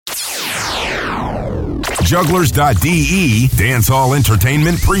Jugglers.de Dancehall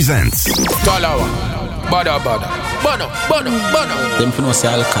Entertainment presents Talawa, Badda. Them for no say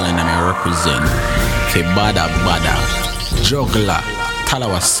Alkaline and I represent for Badda. Juggler,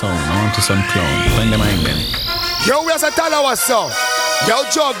 Talawa sound, I want to some clown. Find them in them. Yo, we are a Talawa sound. Yo,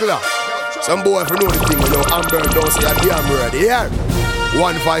 Juggler. Some boy for know the thing, you know, Amber don't say a damn word. Yeah.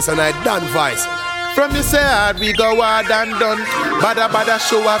 One vice and I done vice. From the side, we go hard and done. Badda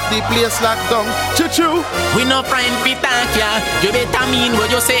show off the place locked down. Choo-choo. We no friend be thank ya. You better mean what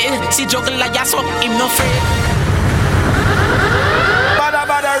you say. See Juggler, yes up, him no afraid.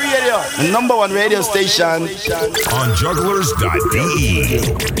 Badda Radio, the number one radio station. On Jugglers.de.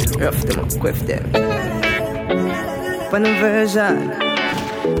 Rough them up, quiff them. Fun version.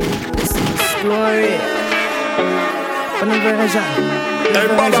 This is story. Fun version. Hey,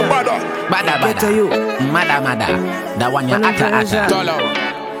 Badda. Badda. To you. Mada. That one you atta. Talawa,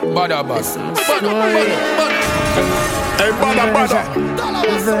 Badda. Hey, Badda.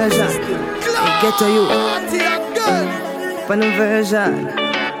 Version. Get to you. Fun version.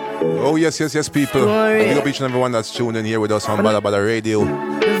 Oh yes, people. Big up each and everyone that's tuned in here with us on Badda Radio.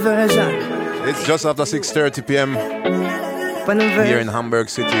 It's just after 6:30 p.m. here in Hamburg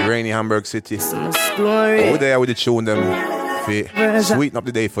City, rainy Hamburg City. Over there with the tune them, sweeten up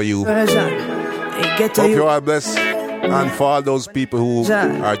the day for you. Hope you are blessed, and for all those people who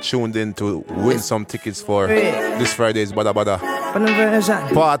are tuned in to win some tickets for this Friday's Badda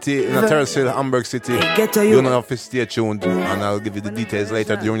party in a Terrace, Hamburg City. You don't have to stay tuned, and I'll give you the details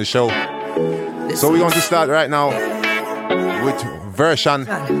later during the show. So we're going to start right now with version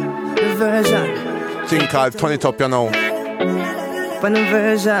thing called Turn It Up, you know.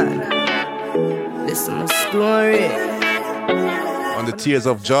 Listen my story. On the Tears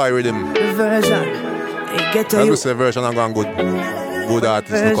of Joy rhythm. As we say, version are going good. Good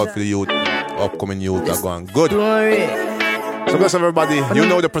artists, look out for the youth. Upcoming youth are going good. So bless everybody, you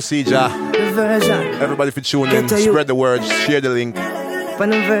know the procedure. Everybody for tune in, spread the word, share the link,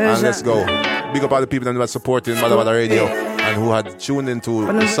 and let's go. Big up all the people that were supporting Badda Radio and who had tuned into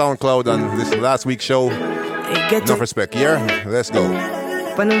the SoundCloud and this last week's show. Enough respect, yeah? Let's go.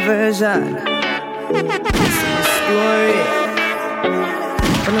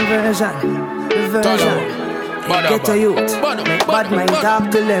 Get to youth. Bad mind talk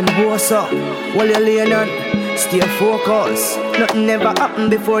to them, what's up? While you're laying on, stay focused. Nothing never happened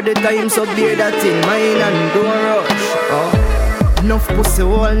before the time, so bear that in mind and don't rush. Enough pussy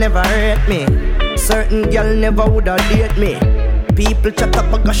hole never hurt me. Certain girl never woulda date me. People chat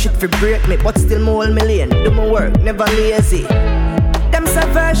up, I got shit for break me, but still more million. Do my work, never lazy. Them say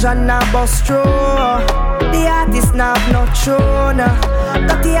version now bust through. The artist now not true now.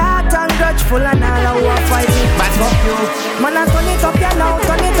 Got the heart and grudgeful and all I want fight me. But fuck you. Man, I turn it up, you know.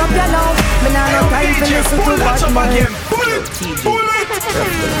 Me nah no time to listen to bad man.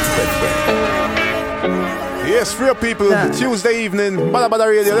 Yes, free people, Tuesday evening, Badda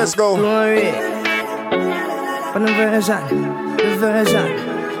Radio, let's go. Version.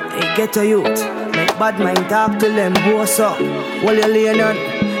 Hey, get to youth. Make bad mind talk to them, what's up? While you're laying on,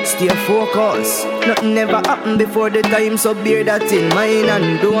 stay focused. Nothing never happened before the time, so bear that in mind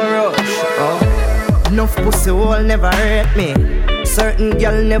and don't rush. Enough pussy hole never hurt me. Certain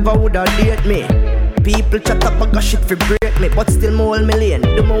girl never woulda date me. People chat up, I got shit for break me, but still more million.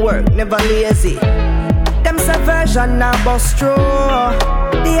 Do my work, never lazy. Them say version now bust through.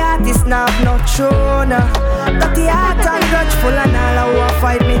 The artist now not true now. Got the heart and grudgeful and all I want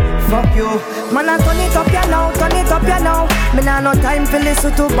fight me. Fuck you. Man, I turn it up, you know. Me nah no time to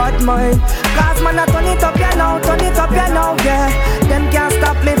listen to bad mind. Cause man, I turn it up, you know. Yeah, them can't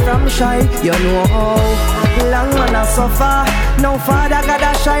stop me from shine. You know how long man I suffer. No father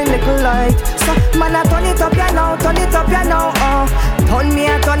gotta shine little light. So man, I turn it up, you know. Turn me,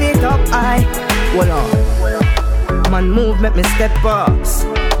 I turn it up, I. Hold on. Man move, make me step past.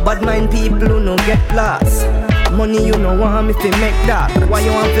 Bad mind people who no get lost. Money you no want me fi make that. Why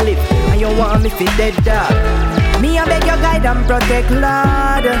you want to live and you want me fi dead that? Me I beg you guide and protect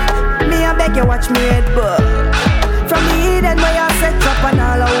Lord. Me I beg you watch me head but from the hidden where you set up and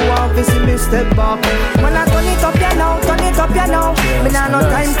all I want to see me step back. Man I turn it up you know. Me nah no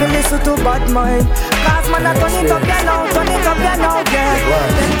time to listen to bad mind. Cause man I turn it up you know. Yeah,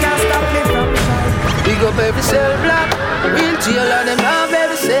 them can't stop me from shine. We go baby cell block. Real jail and them have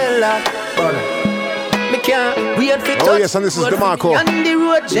baby cell lock. Me can't wait for touch. Oh yes, and this is DeMarco. On the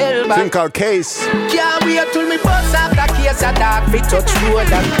road jail back. Thing called Case. Can't wait till me bust off the case of dark. Fi touch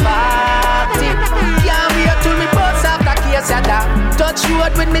road and party. Can't wait till me bust off the case of dark. Touch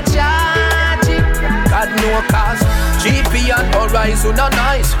road with me charging. God no cause. GP and Horizon are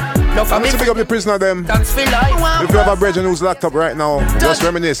nice. No for me. Let's pick up the prisoner them. If you have a brethren who's locked up right now, just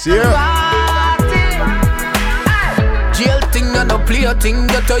reminisce, yeah? Jail thing and no play a thing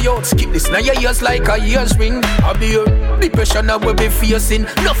that you skip this now your ears like a ears ring. I be your depression I will be facing.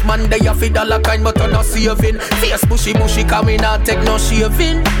 Enough man they have it all a kind but I'm not saving. Face bushy coming out take no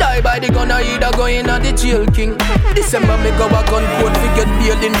shaving. Die by the gun I either go in at the jail king. December me go a gun court we get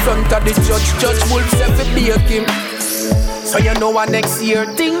bail in front of the judge. Judge Wolf self it be a king. So you know what next year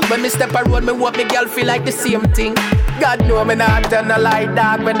thing. When me step a road me hope me girl feel like the same thing. God know me not turn a light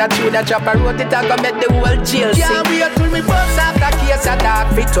dark. When I chew the chopper road it I go make the whole jail sing. Can't wait till me bust off the case of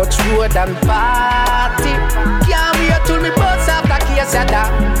dark. Fi touch road and party. Can't wait till me bust off the case of dark.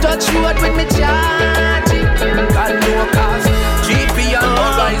 Touch road with me charging. God know cause GP and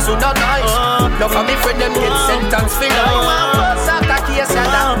Horizon are nice. Now for me friend them get sentenced for life. Bust off the case of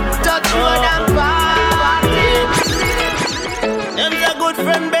dark. Touch road and party. Them's a good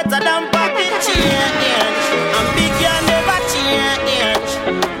friend better than pocket change. I'm big and never change.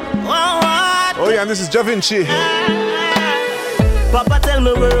 Oh yeah, and this is Da Vinci. Papa tell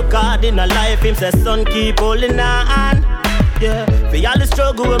me work hard in a life. Him say son keep holding on. Yeah, for all the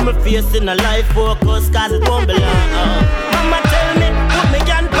struggle when me face in a life, focus cause it won't belong. Mama tell me put me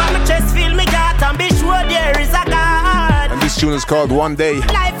gun on my chest, feel me heart and be sure there is a God. And this tune is called One Day.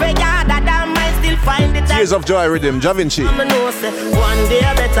 Life a God that I might still find it. Tears of Joy rhythm, Da Vinci. I know say one day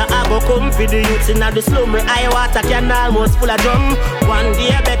better I go come for the youths in the slum. I water can almost full of drum. One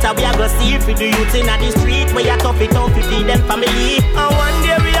day better we a go see for the youths in the street where you tough it out to feed them family. And one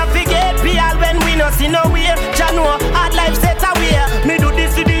day we a forget real when we no see no way. Jano hard life set away. Me do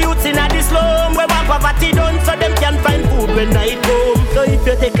this to the youths in the slum where one poverty done so them can find food when night come. So if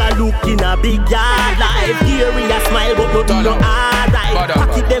you take a look in a big yard life, here we a smile but no hard life.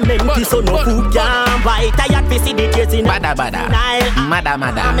 Pocket them empty so no food can buy. Tired to see the tears in Badda. Mada.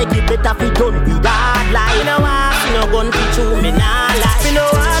 Make it better if we done with that lie. You know what? You know gun to chew me nah lie. You know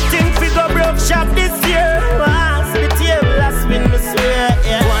what? Think we go broke shop this year. The table I spin me swear.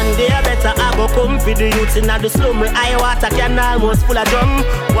 Yeah. One day better I go come for the youths in the slum. I water can almost full of drum.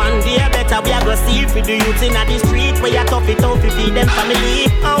 One day better we a go see for the youths in the street where you tough it out to feed them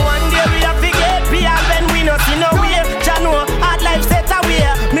family. And one day we a forget real when we no see no way. Jano hard life set away.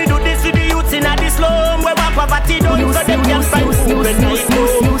 Me do this to the youths in the slum where one poverty done so them can find food when night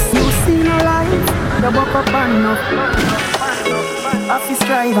come. You see no life, you buck up and up. Office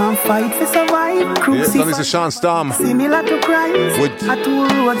drive and fight for survive. Yes, that is a Sean Storm. Similar to Christ. With a two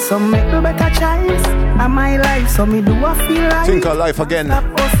roads, so make me better choice. And my life, so me do I feel right. Think of life again. Stop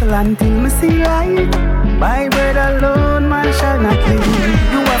hustle until me see light. By bread alone, man shall not live.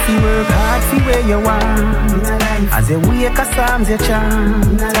 You have to work hard for where you want. As you wake a psalms you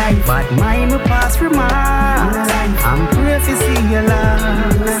chant. But mine will pass from mine. I'm pray to see your love.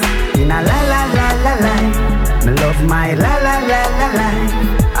 In a la la la la la. Me love my la la la la la.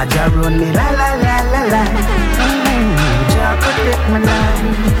 I just run me la la la la la. Jah protect my life.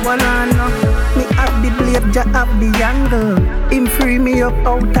 Well I know me have the blade, Jah have the angle. Him free me up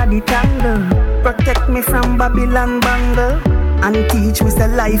out of the tangle. Protect me from Babylon bangle. And teach me say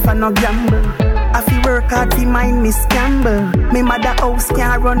life and no gamble. I fi work hard to mind me scamble. Me mother house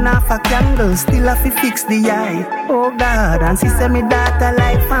can't run off a candle. Still I fi fix the eye. Oh God, and she say me daughter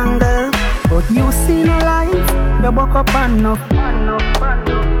life angle. But you see no life, you buck up and up.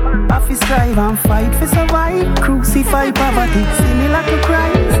 I fi strive and fight for survive. Crucify poverty, similar to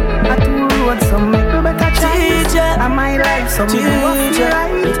Christ. I two roads, so make me better choice. And my life, so me do what you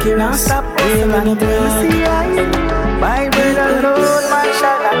right. Now stop hustle and you see life. By bread alone, man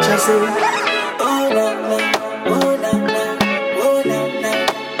shall not just say.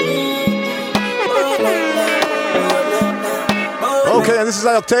 Okay, and this is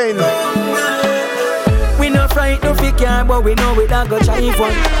Octane. We no fright, no fear, but we know we don't go jive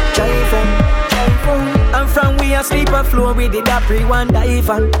one. And from we a sleep and flow, we did a pre-one dive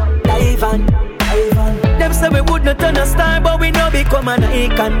on. Them say we would not turn a star, but we know become an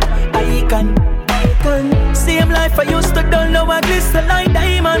icon. Same life I used to don't know I glisten like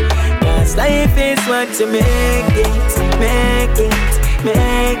diamond. Cause life is what you make it.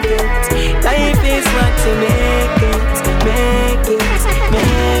 Life is what you make it.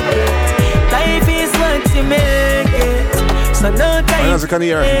 Life is what you make it. So no time. And as you can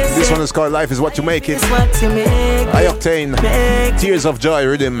hear, this one is called Life is What You Make It. I Octane, Tears of Joy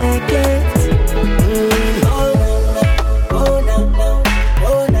rhythm.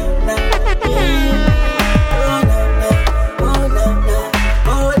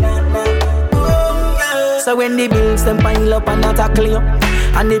 So when the bills them pile up and not tackle you,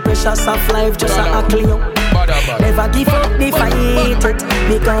 And the pressures of life just a clean up. Never give up the fight it,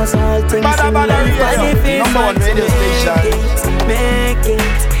 because all things in life are different. Make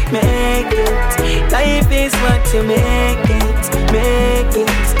it. Life is what you make it.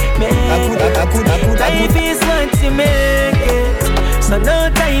 Life is what you make it. So no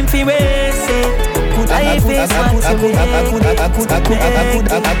time for waste it. Life is what you make it.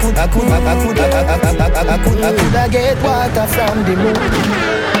 Coulda get water from the moon.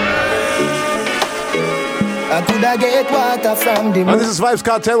 I coulda get water from the moon. And this is Vibes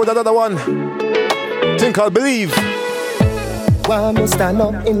Cartel with another one. Think I'll believe. Want me stand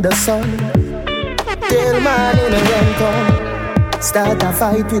up in the sun till morning and come. Start a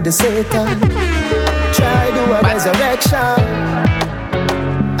fight with the Satan. Try do a resurrection.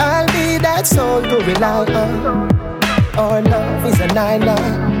 I'll be that soul to rely on. Our love is a 9-9.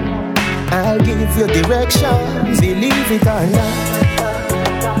 I'll give you direction. Believe it or not.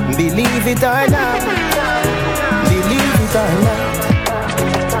 Believe it or not. Believe it or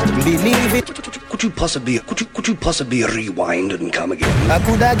not. Believe it. Could you possibly rewind and come again? I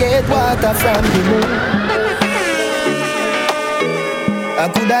coulda get water from the moon. I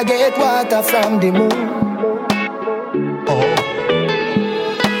coulda get water from the moon. Oh.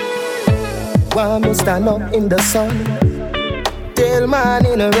 Want me stand up in the sun till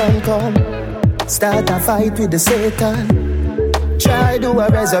morning run come. Start a fight with the Satan. Try do a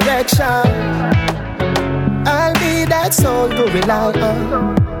resurrection. I'll be that soul to rely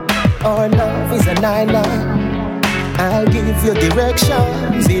on. Our love is a 9-9. I'll give you direction.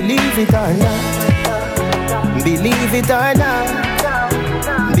 Believe it or not. Believe it or not.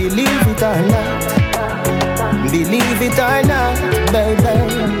 Believe it or not. Believe it or not, baby.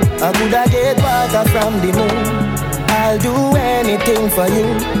 I coulda get water from the moon. I'll do anything for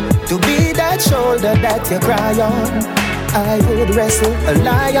you. To be that shoulder that you cry on. I would wrestle a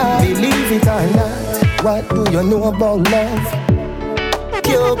lion. Believe it or not. What do you know about love?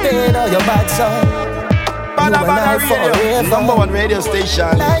 Cupid or your bad son. You and I forever. Number one radio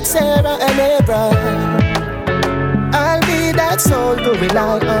station. Like Sarah and Abraham. I'll be that soul to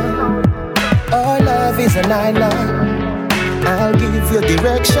rely on. Our love is a 9-9. I'll give you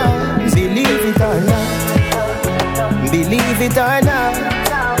direction. Believe it or not. Believe it or not.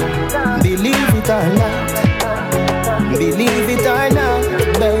 Believe it or not. Believe it or not,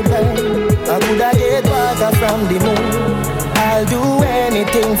 baby. I coulda get water from the moon. I'll do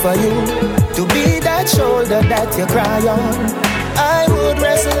anything for you. To be that shoulder that you cry on. I would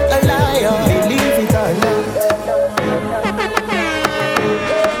wrestle a lion. Believe it or not.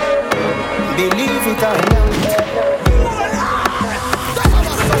 Believe it or not.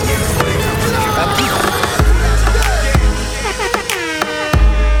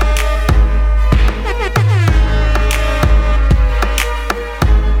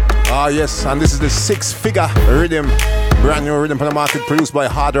 Ah yes, and this is the 6-figure rhythm. Brand new rhythm on the market, produced by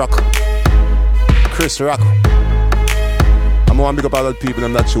Hard Rock, Chris Rock. I'm gonna big up all the people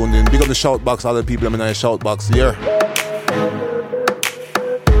I'm not tuned in. Big up the shout box, all the people I'm in the shout box here.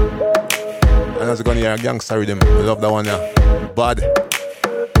 And as you're gonna hear a gangster rhythm, I love that one, yeah. Bad.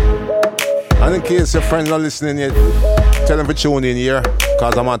 And in case your friends are listening yet, tell them to tune in here,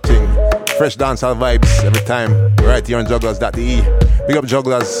 cause I'm on thing. Fresh dancehall vibes every time, right here on jugglers.de. Big up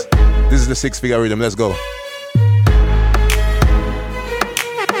jugglers. This is the 6-figure rhythm, let's go.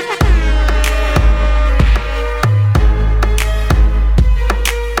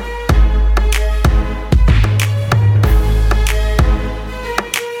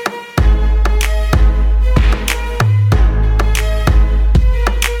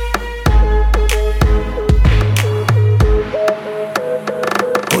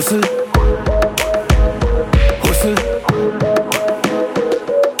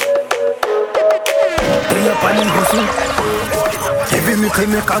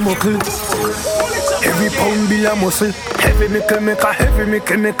 Every pound bill a muscle. Heavy make a heavy make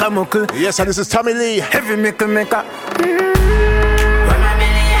a muckle. Yes, and this is Tommy Lee. Heavy make a Where my $1 million?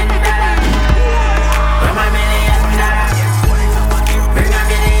 Where my $1 million? Bring $1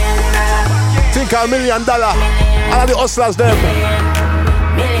 million. Think $1 million. All of the hustlers them.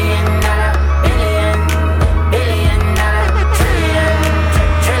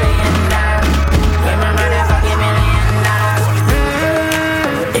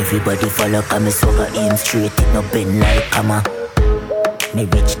 Everybody follow come so go aim straight, it no bend like hammer. Me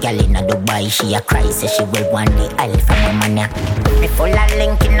rich gal in Dubai, she a cry, say she will want the alpha mama. Me full of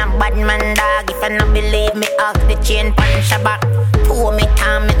link in a bad man dog. If I no believe me, ask the chain pan shabak. 2 me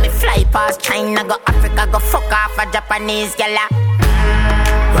time make me fly past China, go Africa, go fuck off a Japanese gal.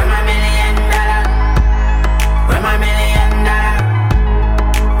 Where my $1 million? Where my $1 million?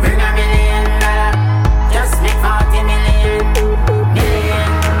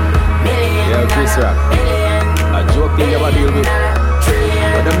 Chris Rock. A joke thing never deal with.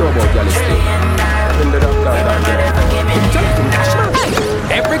 But them know about jealousy. In the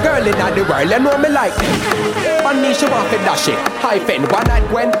every girl in the world, you know me like it. On me, she want to dash it. High fen, one night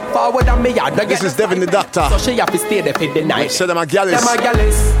when forward on me yard. This is Devin the Doctor. So she have to stay there for the night. So them a gallus. Them a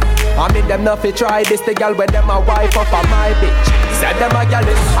gallus. I mean them not fi try this. The girl when them a wife up on my bitch. Said them a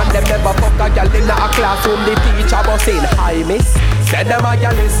gallus. And them never fuck a girl in a classroom. The teacher was saying hi miss. Said them a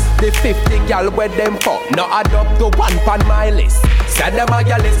gallus. The 50 girl where them fuck no add up to one pan my list. Said them a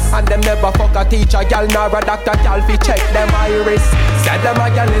gallus. And them never fuck a teacher girl nor a doctor girl fi check them iris. Said them a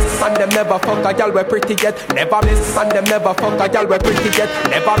gallus. And them never fuck a girl we pretty yet never miss. And them never fuck a girl we pretty yet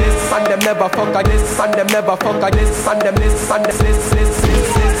never miss. And them never fuck a this. And them never fuck a this. And them list. And them list.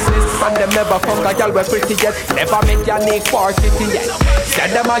 And them never fuck a girl we pretty yet never make your Nick for city yet.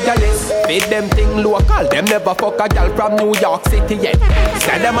 Said them a gallus. Feed them thing local. Them never fuck a girl from New York City yet.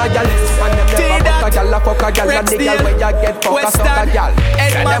 Said them a gallus. And them never fuck a girl. Fuck a girl. And the girl where you get fuck a suck a girl.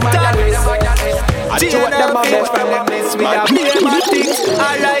 Said them a gallus. I do what them a make from them list. We have made things.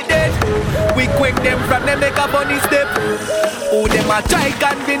 Alright then. We quick them from them make a funny step. Oh, them a try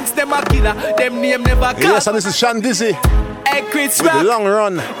convince them a killer. Them name never come. Yes, and this is Sean Dizzy. Hey, Chris Rock. Long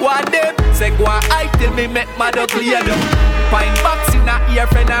run. One them say go on I till me make mother clear them. Find box in a ear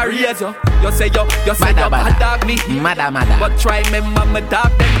friend a razor. You say you say you bad dog me. Mada. But try remember me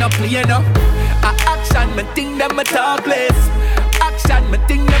dog them no play no. A action me think them a talk less. Action me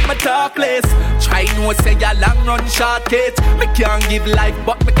think them a talk less. Try no say ya long run short cage. Me can't give life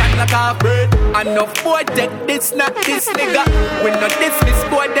but me can like a bird. Enough boy take this not this nigga. When not dismiss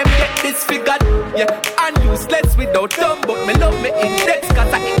boy them get disfigured. Yeah, and useless without thumb. But me love me index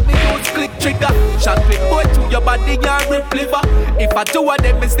cause I hit me use click trigger. Shot with boy to your body and rip liver. If I two of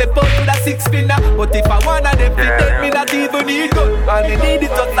them me step out to the 6 finger. But if I one of them fit dead me not even need gun. And me need it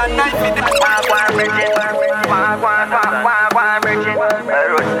just a 9 minutes.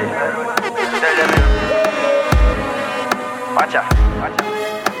 Watcha.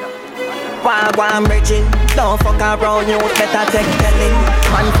 Wagwan bridging, don't fuck around, you better take telling.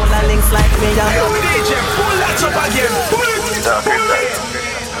 Man full of links like me, DJ, pull that up again.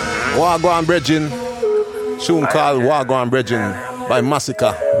 Wagwan bridging. Tune called Wagwan bridging by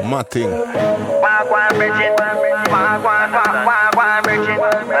Massacre Matting. Wagwan bridging, Wagwan bridging.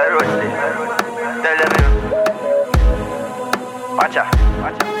 Watcha.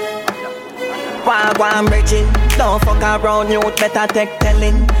 Wagwan bridging, don't fuck around, you better take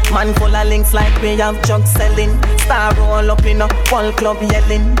telling. Man full of links like we have junk selling. Star roll up in a whole club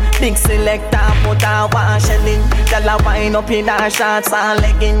yelling. Big selector put a one shelling. Y'all wind up in her shots and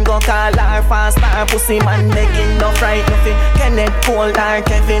legging. Go call her fast, her pussy man begging. No fright nothing, Kenneth, Paul or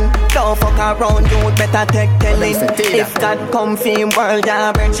Kevin. Don't fuck around, you better take telling. If God come fame world,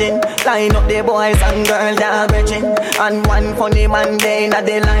 you're virgin. Line up the boys and girls, you're virgin. And one funny man there in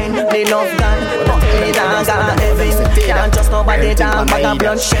the line. They love God. But me dog got heaven. Can't just nobody down, but a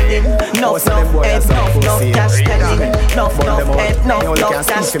blood shedding. No head, no cash telling. No head, no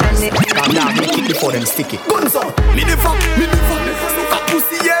cash spending. Now me kick before them sticky. Guns up, me never, suck a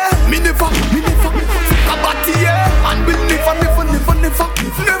pussy yeah. Me never, suck a body yeah. And will never,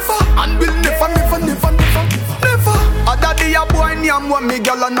 and will never. Other day a boy name when me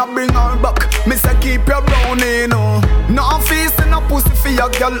girl and I bring her back. Me say keep your brownie no. No face and a pussy for your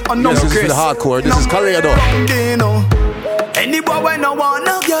girl and no. Yes, this is the hardcore. This is Colorado. Any boy when I want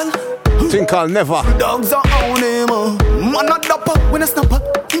a girl. Think I'll never. Dogs are on him. Man a dapper when I snapper.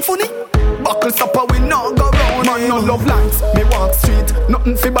 Him funny. Buckle supper we not go round. Man no love lines. Me walk street.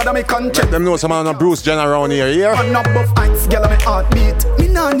 Nothing fi bother me conscience. Let them know some man a Bruce Jenner around here. Yeah. Man above heights. Girl me heartbeat. Me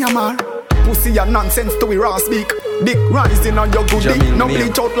nah nyamar. Pussy a nonsense to we raw speak. Dick rising on your goodie. No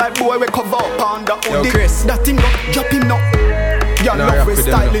bleach out like boy we cover up on the hoodie. Yo Chris, that him up, drop him now. Y'all love we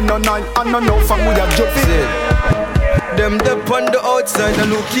styling no night. And no know from we a jumping. them dep on the outside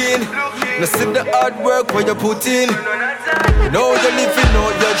and looking. Now see the hard work where you put in. Now you're living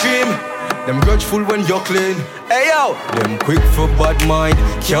out your dream. Them grudgeful when you're clean. Hey yo, them quick for bad mind.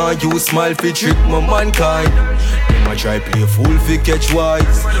 Can't use smile fi trick my mankind. Them a try play fool fi catch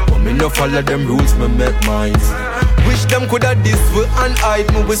wise, but me no follow them rules, me make minds. Wish them coulda this we and hide.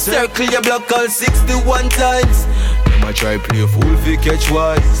 Me we circle your block all 61 times. Them a try play fool fi catch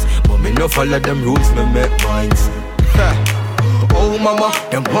wise, but me no follow them rules, me make minds. Oh mama,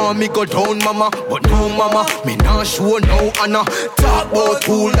 them want me go down mama, but no mama, me nah show no honor. Talk about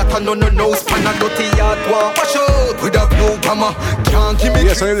fool that I no span a dirty yard one. Wash out with a blue hammer. Can't give me.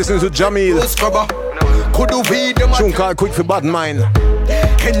 Yes, and you're listening to Jamil. Tune called Quick for Bad Mind.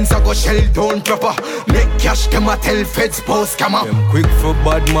 Hens a go shell down proper. Make cash them a tell feds post scammer. Them quick for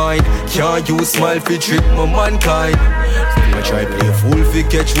bad mind. Can't use smile fi trick my mankind. Still I try play fool fi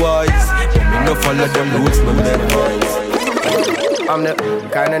catch wise. But me no follow them rules, me make wise. I'm the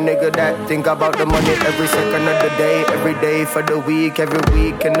kind of nigga that think about the money every second of the day, every day for the week, every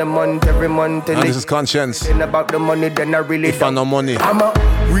week in the month, every month. And this is Conscience. About the money, then I really if I no money. I'm a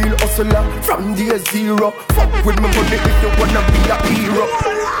real hustler from day zero. Fuck with my money if you wanna be a hero.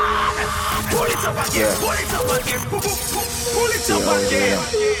 Yeah.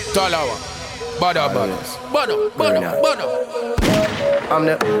 Talawa. Badda. I'm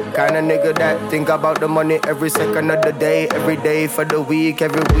the kind of nigga that think about the money every second of the day, every day for the week,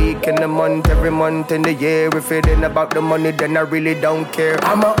 every week in the month, every month in the year. If it ain't about the money, then I really don't care.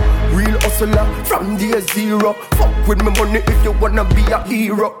 I'm a real hustler from day zero. Fuck with me money if you wanna be a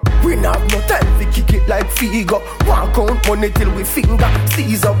hero. We not have no time to kick it like Figo. One count money till we finger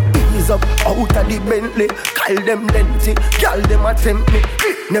seize up, ease up, out of the Bentley. Call them lengthy, call them a tempt me.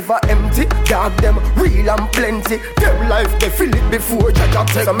 Never empty, dog them real and plenty. Them life they feel it before Jaja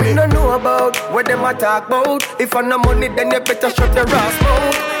take me. Me no know about what them a talk about. If I no money then you better shut your ass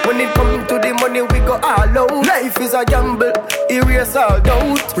mouth. When it come to the money we go all out. Life is a gamble, erase all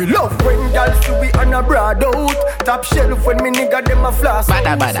doubt. We love when girls do we on a broad out. Top shelf when me nigga them a floss.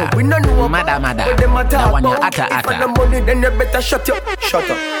 Badda. So we no know about what them a talk about. If I no money then you better shut up.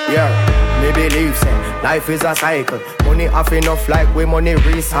 Yeah, me believe say life is a cycle. Money off enough like we money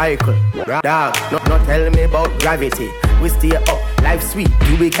recycle. Dog, no tell me about gravity. We stay up, life sweet,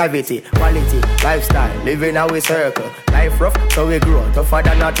 do we cavity. Quality, lifestyle, living how we circle. Life rough, so we grow tougher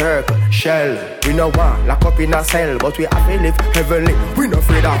than a turtle. Shell, we no want lock up in a cell, but we have to live heavenly. We no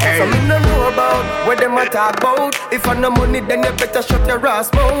afraid of hell. So me no know about what them a talk about. If I no money, then you better shut your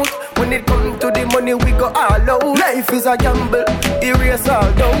ass mouth. When it come to the money, we go all out. Life is a gamble, erase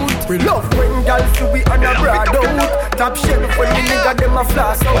all doubt. We love when girls do we on a broad out. Top shelf when the nigga them a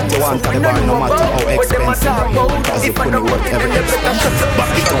floss out. What you want at the bar, no matter how expensive. Cause you couldn't work every expense.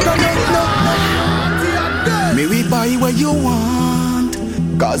 Back it up. Me we buy what you want,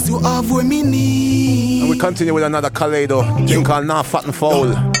 cause you have what me need. And we continue with another Kaleido. Thing called Nah Fat and Foul.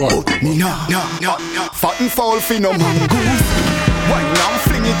 Me nah Fat and Foul fi no mongoose. Why now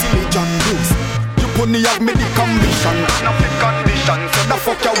fling it till it John Bruce. You put me have me the condition. Not the condition, so the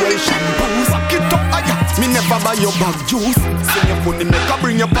fuck your well shampoos. Back it up, me never buy your bag juice. Say your money make a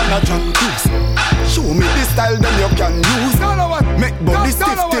bring your pan a John Cruise. Show me the style then you can use. Make body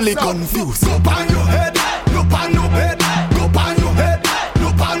stiff till it confused. Go pan your head, no pan no bed. Go pan your head,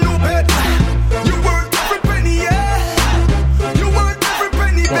 no pan no bed. You worth every penny, yeah. You worth every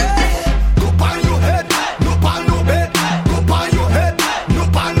penny, babe. Go pan your head, no pan no bed. Go pan your head, no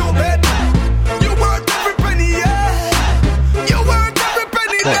pan no bed. You worth every penny, yeah. You worth every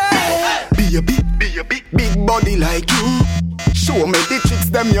penny, babe. Be a big body like you. Show me the tricks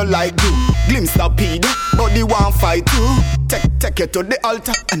them you like do. Glimpse the speed, body want fight you. Take it to the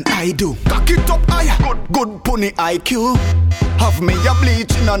altar and I do. Cock it up higher, good pony IQ. Have me a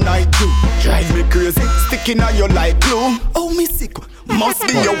bleach in a night too. Drive me crazy, sticking on you like glue. Oh me sick, must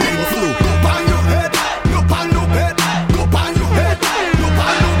be your wind flu. Go pan your head, no pan no bed. Go pan your head, no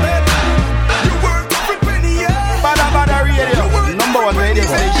pan no bed. You worth every penny, yeah. Badda Radio, number one radio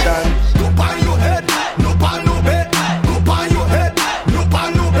station. Go pan your head, no pan no bed. Go pan your head, no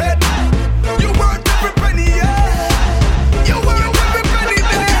pan no bed. You worth every penny, yeah. You worth every penny,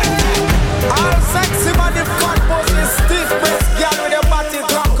 yeah. All sexy body, fat pussy, stiff breast, girl with your body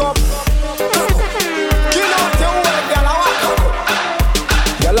drunk up. Kill out your work, girl, I walk up.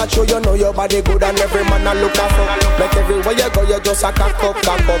 Girl, I show you know your body good and every man I look up. Like everywhere you go, you just a cock up,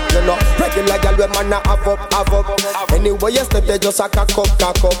 you know. Regular girl, we man a have up. Anywhere you step, you just a cock up.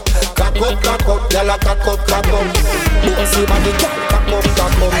 Cock up, girl, a cock up. See body, girl, cock up.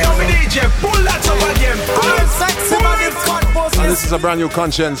 Hey, I'm a DJ, pull that up again. All sexy body, fat pussy. And this is a brand new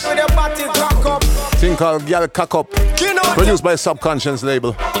Conscience. With your body drunk up. Thing called Gyal Cock Up. Produced by Subconscious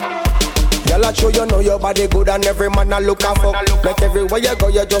label. Girl, I show you know your body good and every man a look a fuck. Like everywhere you go,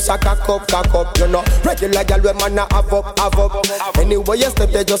 you just a cock up, you know. Regular girl, we man a have up. Anywhere you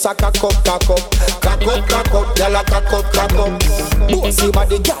step, you just a cock up. Girl, a cock up. Bossy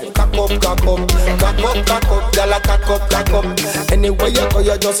body, girl, cock up, cock up. Cock up, cock up, girl, cock up, cock up. Anywhere you go,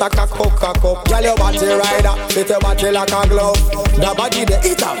 you just a cock up, cock up. Girl, your body rider, fit your body like a glove. The body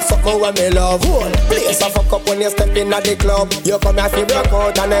they eat up, something when me love. Place a fuck up when you step in at the club. You come here fi broke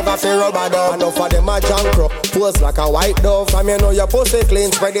out and never fi rubber dub. Enough of them a junk up, pose like a white dove. From you know your pussy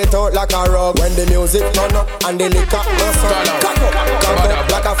clean, spread it out like a rug. When the music turn up and the liquor no sun. Cock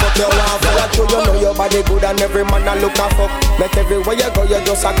up, like a fuck you want. Follow through, you know your body good and every man a look a fuck. Make everywhere you go, you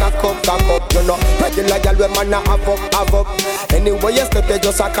just a cock up, cock up. You know, regular girl when man a have up, have up. Anywhere you step, you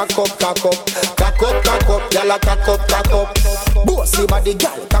just a cock up, cock up. Cock up, cock up, girl a cock up, cock up. Bossy body,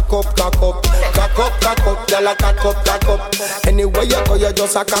 girl, cock up, cock up. Cock up, cock up, girl a cock up, cock up. Anywhere you go, you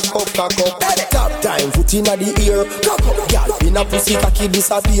just a cock up, cock up. Top time, foot inna the ear. Cock up, girl, in a pussy cocky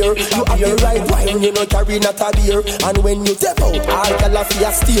disappear. You have the right wine, you know carry not a beer. And when you step out, all girl a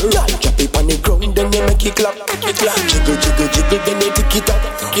fear steer. Girl, drop it on the ground, then you make it clap. Jiggle, jiggle, jiggle, then you tick it up.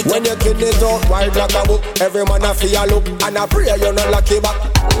 When you get it out, wild like a book. Every man a fear look, and a prayer you not lucky back.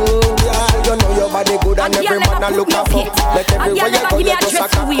 Yeah, you know your body good, and every man a look a fuck. Let everywhere you go, you just a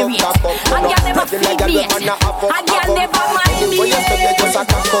cock up, cock up. And girl never feed me. And girl never mind me.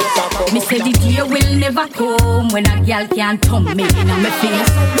 Me say the day will never come when a girl can't thumb me in my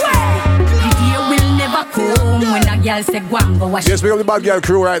face. The day will never come when a girl say go and go wash. Yes, we have the Bad Girl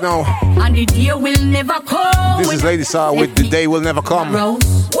crew right now. And the day will never come. This is Lady Saw with The Day Will Never Come.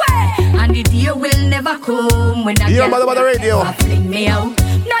 And the day will never come when a girl Badda Radio. Fling me out.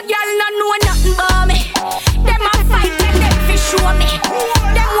 No girl no know nothing about me. Them a fight and them fi show me.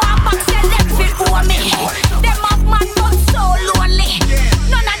 Them walk back say them fi owe me. Them have man but so lonely.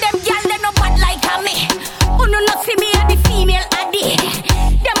 None of them girl they no bad like a me. Who no see me as the female addy.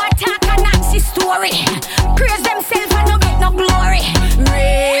 Them a talk a Nazi story. Praise themselves and no get no glory.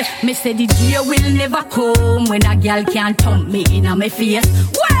 Ray, me say the day will never come when a girl can't thump me in a my face.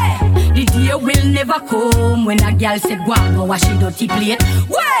 The day will never come when a girl say go and go wash it dirty plate.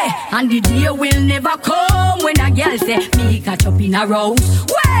 And the day will never come when a girl say me catch up in a rose.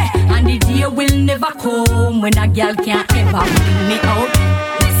 And the day will never come when a girl can't ever bring me out.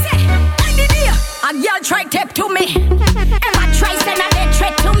 Listen, and the day a girl try tape to me, ever try send a dead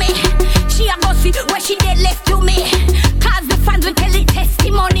threat to me. She a go see where she dead left to me. Cause the fans will tell it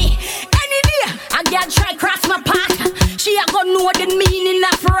testimony. Any day a girl try cross my path. She a go know the meaning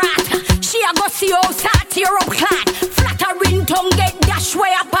of rat. She a go see how start tear up clad. Flattering tongue get dash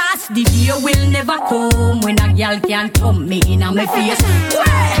way a pass. The day will never come when a girl can't thumb me in a my face.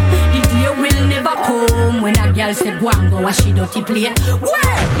 The day will never come when a girl say go and go wash it dirty plate.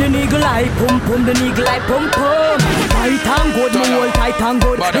 The niggle eye pum pum, the niggle eye pum pum. Tight and good, me hold tight and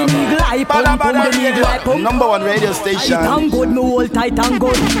good. The niggle eye pum pum, the niggle eye pum. Number one radio station. Tight and good, me hold tight and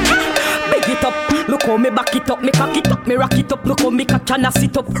good. Big it up, look how me back it up, me cock it up, me rock it up, look how me catch and I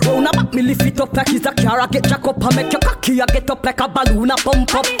sit up. Round a back, me lift it up like it's a car, I get jack up, I make your cocky, I get up like a balloon, I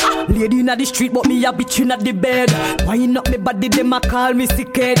pump up. Lady inna the street, but me a bitch inna the bed. Wind up me body, them a call me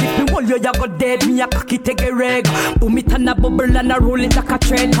sick head. If me hold you, you go dead, me a cocky take a reg. Boom it and a bubble and a roll it like a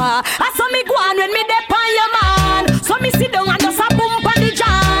tread. I saw me go on when me dep on your man. So me sit down and just a boom pan the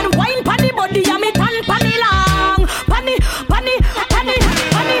John. Wine pan the body and me tan pan the long. Panny, panny, panny,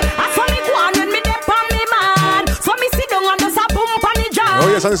 panny. I saw me go on when me dep on me man. So me sit down and just a boom pan the John. Oh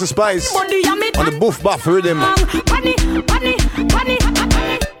yes, and it's a Spice on the Boof Buff rhythm. Panny, panny, panny,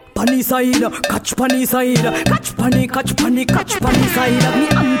 panny. Panny side, catch panny side. Catch panny, catch panny, catch panny side. Me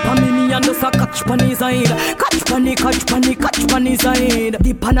and panny, me and us a catch panny side. Catch panny, catch panny, catch panny side.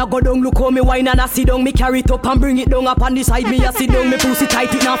 The panna go down, look how me wine and I sit down. Me carry it up and bring it down up on the side. Me a sit down, me pussy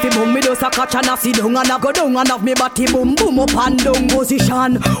tight it now fi bum. Me just a catch and I sit down and I go down and have me body boom boom up and down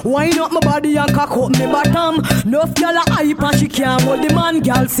position. Wind up my body and cock up me bottom. Nuff gyal a hype and she can't hold the man.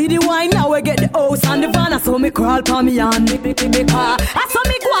 Gyal see the wine now we get the house and the van. So me crawl pa me and me car. I saw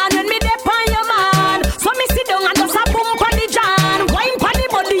me go on when me dep on your man. So me sit down and just a boom pan the John. Wine pan the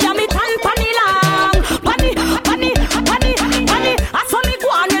body and me tan pan the long. Panny, panny, panny, panny. I saw me go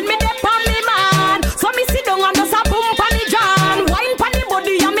on when me dep on me man. So me sit down and just a boom pan the John. Wine pan the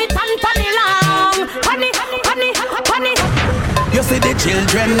body and me tan pan the long. Panny, panny, panny. You see the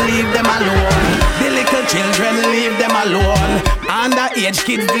children, leave them alone. The little children, leave them alone. Underage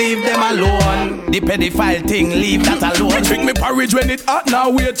kids, leave them alone. The pedophile thing, leave that alone. Drink me porridge when it hot, now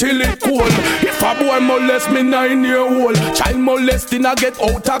wait till it cold. If a boy molest me 9-year-old, child molesting I get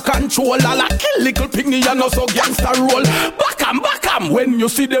out of control. I'll kill little piggy and also gangster roll. Back 'em when you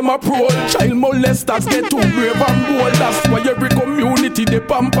see them approach. Child molesters get too brave and bold. That's why every community they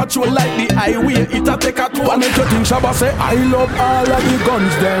come patrol like the highway. It'll take a toll. Make you think Shabba say, I love all of the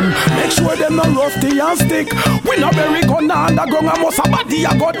guns them. Make sure them not rusty and stick. We not very gun underground. I must a body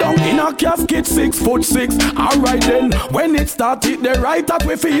I go down in a casket 6'6". Alright then, when it started, the right that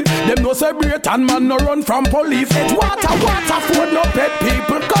we feel. Them no separate and man no run from police. It's water, food, no pet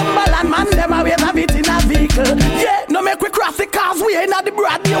people. Cumberland man, them always have it in a vehicle. Yeah, no make we cross the cars, we ain't at the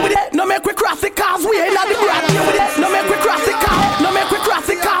broad deal with it. No make we cross the cars, we ain't at the broad deal with it. No make we cross the car, no make we cross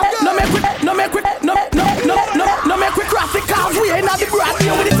the car, no make we cross the cars, we ain't at the broad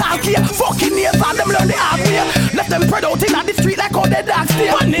deal with it. All here, fucking years and them learn the hard way. Let them spread out in the street like how they dog stay.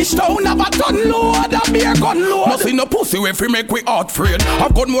 Punish town have a ton load, a beer gun load. Must see no pussy if we make we out afraid.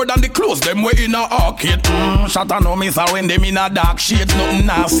 I've got more than the clothes, them way in a arcade. Shut on no miss when them in a dark shades, nothing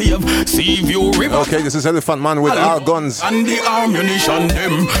now save. See view river. Okay, this is Elephant Man with our guns. And the ammunition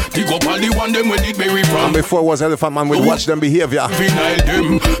them. Dig up all the one them with it very from. And before was Elephant Man with Watch Them Behavior. Vinyl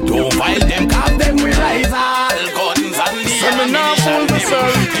them, don't file them, cause them we rise all guns and the ammunition them.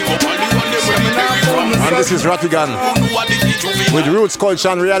 Dig up all the one them with it very from. And this is Rattigan with Roots, Culture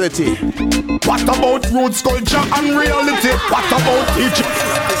and Reality. What about roots, culture and reality? What about teaching?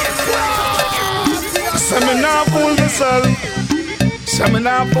 Seminar fool myself.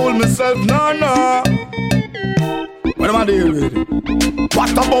 Seminar fool myself. No. What am I doing with it?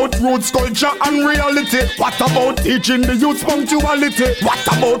 What about roots, culture and reality? What about teaching the youth punctuality? What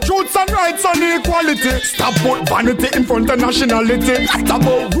about truths and rights and equality? Stop put vanity in front of nationality. What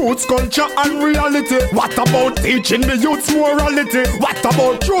about roots, culture and reality? What about teaching the youth's morality? What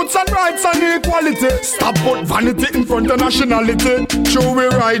about truths and rights and equality? Stop put vanity in front of nationality. True we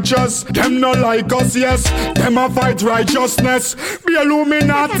righteous, them not like us, yes. Them a fight righteousness. Be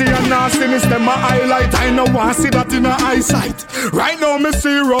Illuminati and nastiness, them a highlight. I know want see that in a eyesight. Right now me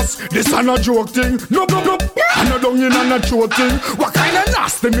serious, this a no joke thing. No, I no dung in a joke thing. What kind of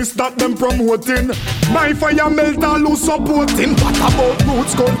nastiness that them promoting? My fire melt all who supporting. What about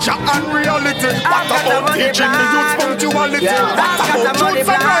roots, culture and reality? What about teaching the youth punctuality? What about truths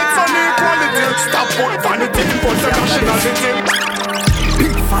and rights and equality? Stop put vanity in front of nationality.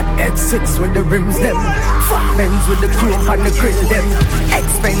 Big fat head six with the rims them. Fat Benz with the chrome and the grill them.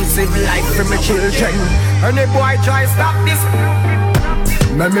 Expensive life for my children. Any boy try stop this.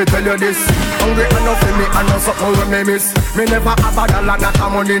 Let me tell you this. Hungry enough for me and not something when me miss. Me never have a dollar, not a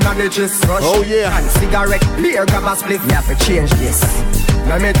money in the chest. Oh yeah. And cigarette, beer, grab a split. Me have to change this.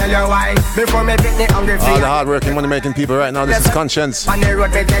 Let me tell you why. Before me pick me hungry for all the hard-working, money-making people right now. This is Conscience.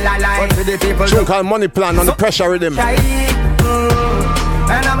 Tune called Money Plan on the pressure rhythm.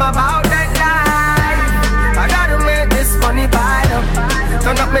 And I'm about that life. I gotta make this money pile up.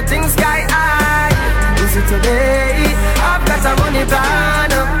 Turn up my things sky high. Is it today? I've got a money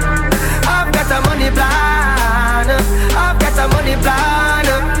plan. I've got a money plan. I've got a money plan.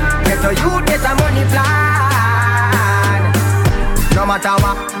 Get a youth, get a money plan. No matter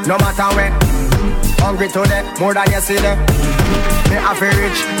what, no matter where. Hungry today, more than you see there. Me have to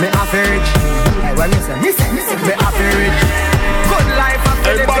rich, me have to rich. Hey, what me say? Me have to rich. Good life, I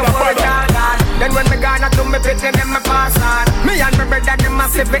feel it before it's all gone. Then when me gonna do me pit, then me pass on. Me and my brother, them a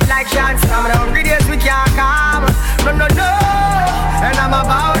flip it like chance. Some of the hungry days we can't come. No. And I'm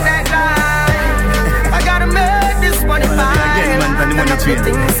about that life. I gotta make this money fine. And I'm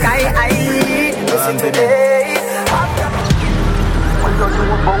putting sky high. Listen today. What you do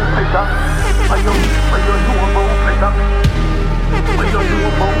about pressure? What you do about pressure? What you do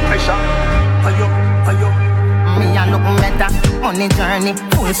about pressure? What you me a look better on the journey,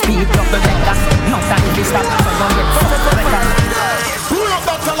 full speed, double decker. No time to stop, so don't get fucked better. Pull up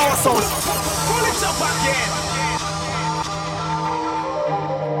that tell our sound. Pull it up again.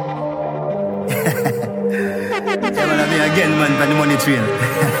 Come on me again, man, for the money train.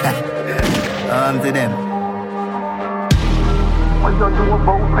 To them. What you do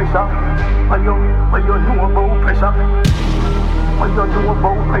about pressure? What you do about pressure? What you do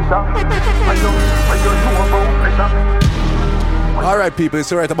about pressure? What you do about pressure? Alright people,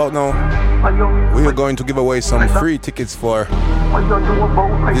 it's right about now. We are going to give away some free tickets for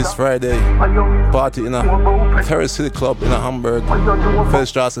this Friday party in a Terrace Hill Club in Hamburg,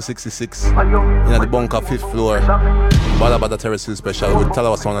 Feldstrasse 66, in the bunker 5th floor. Badda Terrace Hill special with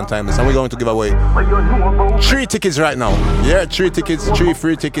Talawa Sound and Timeless. And we're going to give away 3 tickets right now. Yeah, 3 tickets, 3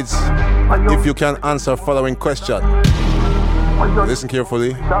 free tickets if you can answer following question. Listen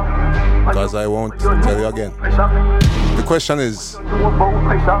carefully, because I won't tell you again. The question is,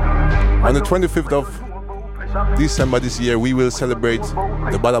 on the 25th of December this year, we will celebrate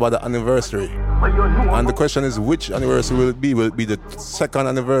the Badda anniversary. And the question is, which anniversary will it be? Will it be the 2nd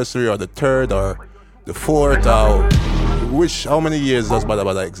anniversary, or the 3rd, or the 4th? Or how many years does Badda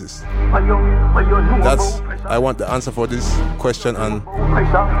Badda exist? I want the answer for this question, and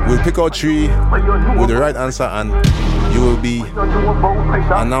we'll pick out 3 with the right answer, and you will be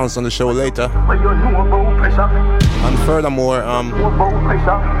announced on the show later. And furthermore,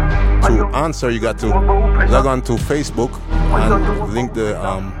 to answer, you got to log on to Facebook and link the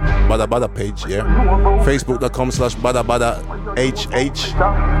Badda Badda page here. Facebook.com/BaddaBaddaHH,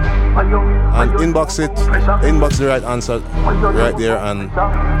 and inbox the right answer right there, and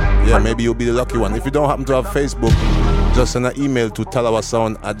yeah, maybe you'll be the lucky one. If you don't happen to have Facebook, just send an email to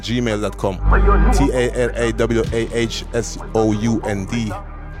talawahsound@gmail.com.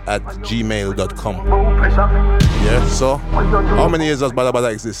 TALAWASSOUND@gmail.com. Yeah, so how many years does Badda Badda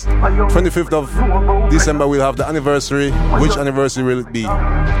exist? 25th of December we'll have the anniversary. Which anniversary will it be?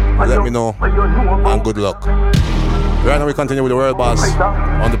 Let me know, and good luck. Right now we continue with the world boss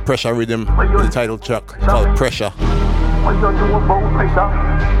on the Pressure rhythm with the title track called Pressure.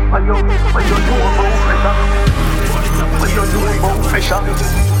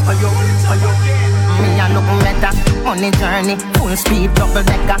 Me a look better on the journey, full speed, double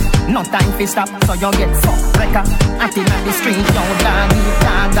decker. No time to stop, so you get fucked wrecker. Out in the street, yo, doggy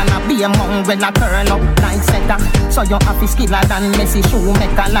dog, and a be among when I curl up like setter. So you have to skiller than Messi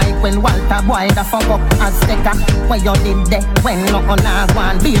shoemaker, like when Walter Boy the fuck up as sticker. Where you did there, when no on a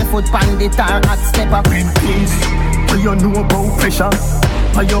one, barefoot bandit or hot stepper. Please, do you know about pressure?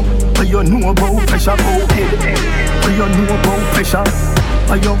 Do you know about pressure? Go ahead. Do you know about pressure?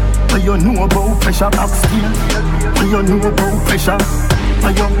 Do you know about pressure? Upstairs. Do you know about pressure? Do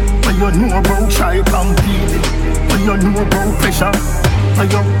you know about try compete? Do you know about pressure?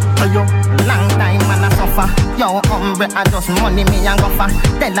 Long time man a suffer. Yo, hombre, I just money me and go for.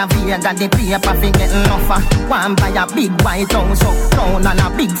 Tell a Vega the paper fi getting offer. One buy a big white house up town and a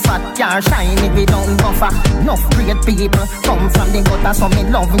big fat car shiny we don't buffer. Enough great people come from the gutter, so me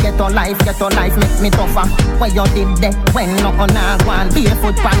love get a life make me tougher. Where you did there when no on a one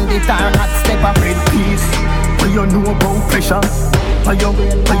barefoot bandit or hot stepper. Red peace. Do you know about pressure? Do you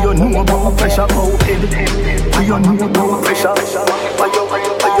know about pressure? Go ahead. Do you know about pressure?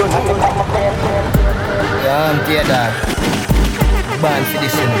 Yeah, I'm dear dog. Born for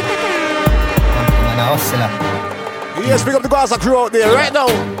this, you know. I'm a hustler. Yes, pick up the Gaza crew out there right now.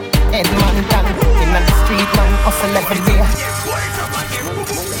 Headman down in the street, man, hustle every day.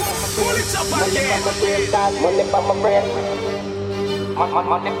 Money for my brain.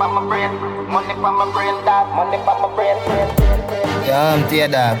 Money for my brain. Money for my brain, dog. Money for my brain. Yeah, I'm dear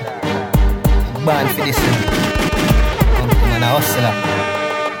dog. Born for this, you know. I'm a hustler.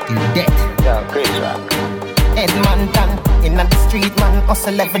 Death. Yeah, great track. Headman down in the street, man,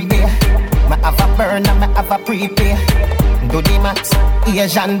 hustle every day. Me have a burner, me have a prepay. Do the max,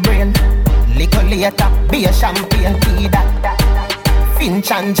 Asian brain. Little later, be a champagne, tea that.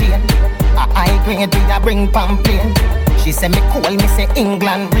 Finch and Jane. A high grade, we a bring pamphlet. She say me cool, me say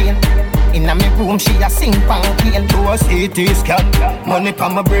England rain. Inna me room, she a sing pamphlet. Do a CT scan, money pa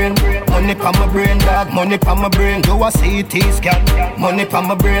my brain, money pa my brain, dog, money pa my brain. Do a CT scan, money pa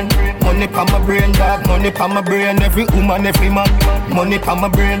my brain, money pa my brain, dog, money pa my brain. Every woman, every man, money pa my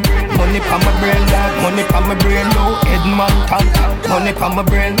brain, money pa my brain, dog, money pa my brain. No headman tap, money pa my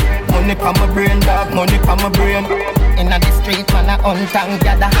brain, money pa my brain, dog, money pa my brain. Inna the street, man a hunt and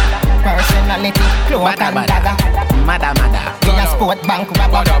gather. Personality, cloak and dagger. Mada. We a sport bank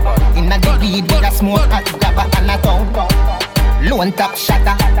robber. Inna the weed, we a smoke at grabber and a tongue. Lone top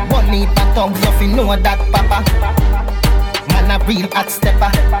shatter, one liter tongue. You fi know that, papa. Man a real hot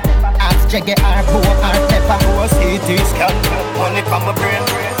stepper. Ask Jaggy or Bo or Pepper. Do a CT scan, money pa my brain,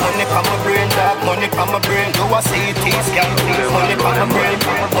 money pa my brain, dog, money pa my brain. Do a CT scan, money pa my brain,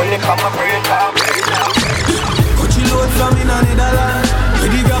 money pa my brain, dog. She load from in a Netherland. Where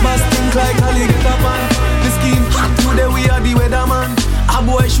the grabbers think like alligator pan. The scheme hot today, we are the weatherman. A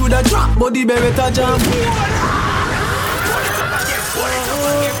boy shoulda drop, but the beretta jam.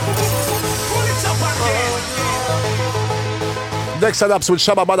 Next adapts with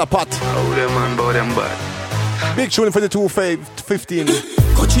Shabba Badda Pot. Oh, them man, bow them bad. Big tune for the 215.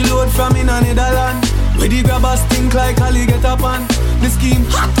 Coachy load from in a Netherland. Where the grabbers think like alligator pan. The scheme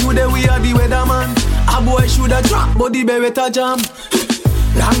hot today, we are the weatherman. A boy shoulda drop, but the beretta jam.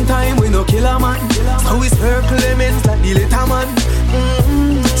 Long time we no kill a man. So we circle lemons like the little man.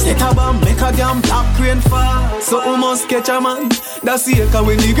 Set a bomb, make a damn black rain fall. So we must catch a man. That's the echo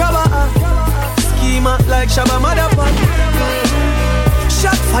when the grabber. Schema like Shabba Badda Pot.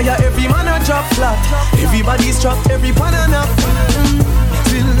 Shot fire, every man a drop flat. Everybody's trapped, every pan a nap.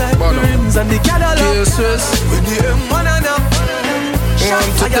 Feel like the rims and the Cadillac. With the M1 and up. shot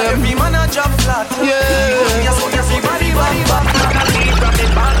fire, every man a drop flat. Yeah. Everybody back. Man a leave from the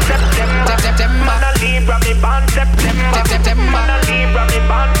band September. Man a leave from the band September. Man a leave from the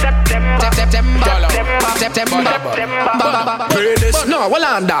band September. Pray this, no, well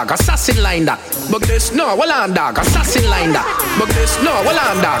on dog, assassin line that. But this, no, well on dog, assassin line that. But this, no, well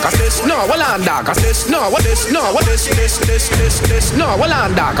on dog, this, no, well on dog, this, no, what this, no, what this, no, well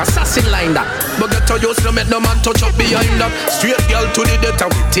on dog, assassin line that. But get to use no make no man touch up behind that. Straight girl to the data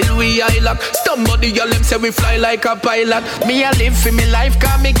till we high lock. Somebody girl them say we fly like a pilot. Me a live for me life,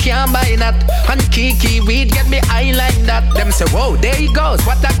 cause me can't buy that. And Kiki weed get me high like that. Them say whoa, there he goes,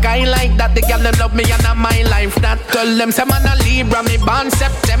 what a guy like that. The girl them love me and my life that. Tell them say man a Libra, me born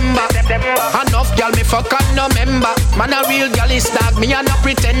September. Enough girl me fuck and no member. Man a real girl is dog, me a no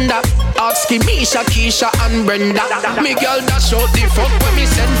pretender. Ask Misha, Keisha and Brenda. Me girl dash out the fuck when me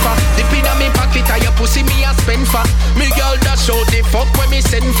send for. Dip in a me pocket and your pussy me a spend for. Me girl dash out the fuck when me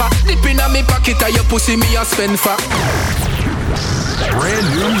send for. Dip in a me pocket and your pussy me a spend for. Brand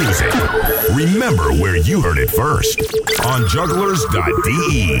new music. Remember where you heard it first on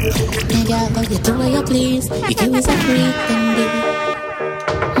jugglers.de. Hey girl, you do what you please. You give us a freak and be.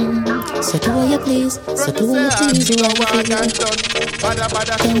 So do what you please. So do what you please. You are what you do.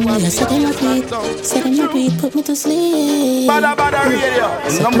 Set him up, set him up, put me to sleep. Badda Radio,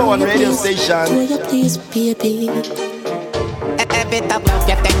 number one radio station. Do what you please, baby. Bit of love,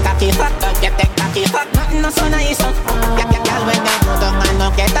 get that cocky fuck, get that cocky fuck. Nothing no so nice, get girl when you go down and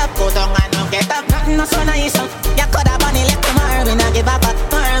no get up, Nothing no so nice, you coulda bunny left tomorrow, we not give up,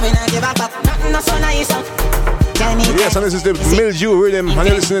 Nothing no so nice. Yes, and this is the Mildew rhythm, and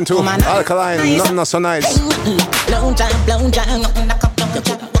you're listening to Alkaline, Nothing No So Nice. Blow jam, nothing like a blow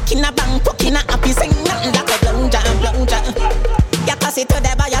jam. Walk in a bank, walk in a happy, sing nothing like a blow jam. You pass it to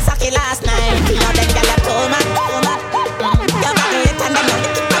the boy, you suck it last night. You know them girl are too mad. You back it and then you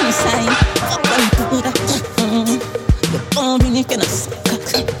lick it on the side. Fuck when you do that. You don't really gonna suck.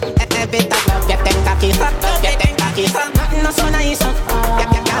 A bit of love, get them cocky fuck. Nothing no so nice.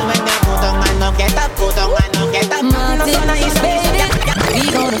 Get girl when you go down and no get up, Nothing no so nice, baby. We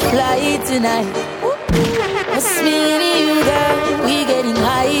gonna fly tonight. What's me and you, girl? We getting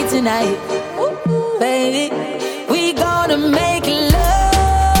high tonight, baby. We gonna make love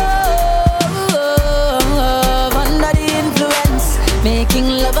under the influence, making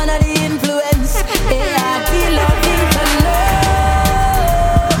love under the influence. Yeah, I feel love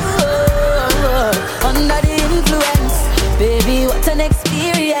under the influence, baby. What an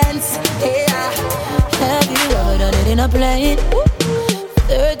experience! Yeah, have you ever done it in a plane?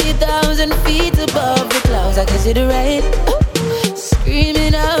 30,000 feet above the clouds, I can see the rain.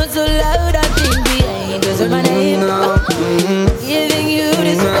 Screaming out so loud, I think the angels are my name. Giving you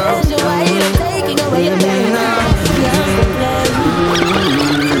this pleasure while you're taking away your pain.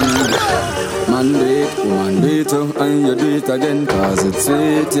 Man do it, and you do it again, cause it's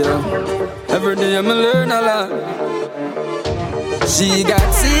sweet, yeah. Every day I learn a lot. She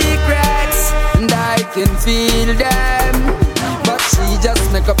got secrets, and I can feel them. But she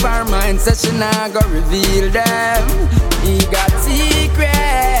just make up her mind, says she not gonna reveal them. He got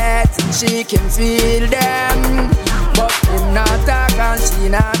secrets, and she can feel them. But him not talk and she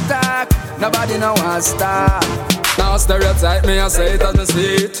not talk. Nobody know what stop. Now stereotype me, I say it as me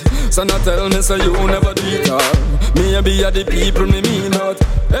see it. So now tell me, so you never do it all. Maybe are the people me mean out.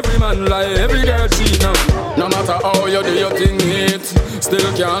 Every man lie, every girl cheat now. No matter how you do your thing, it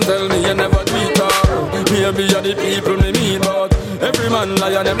still can't tell me you never do it all. Maybe are the people me mean out. Every man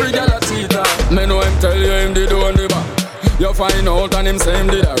lie and every girl a cheat out. Me know him tell you him did on the back. You find out and him say him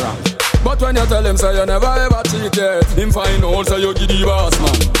did a wrong. But when you tell him say you never ever cheated, him find out say you give the boss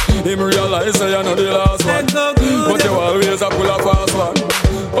man. Him realize say you know the last one. But you always a pull a fast one.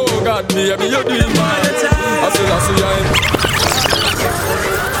 Oh God, baby, you do it man. I see you.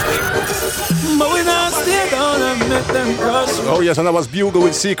 But we not stay down and make them crush. Oh yes, and that was Bugle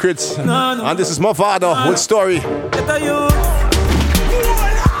with Secrets. And this is my father with Story. Get a you.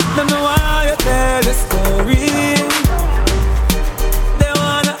 Them know why you tell the story. They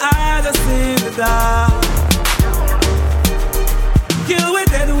wanna hide us in the dark. Kill with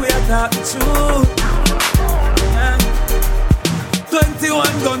dead, we are talking true.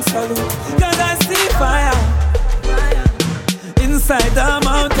 21 gun salute, cause I see fire inside the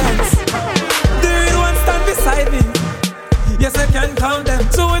mountains. The real ones stand beside me. Yes, I can count them.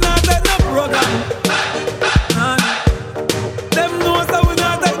 So we not let no program. Them know that we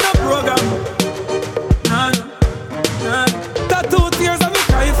not let no program. Tattoo tears and we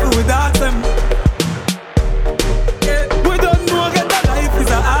cry through without them. Yeah, we don't know get the life is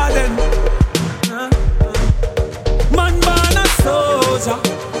a harden. Man born a soldier.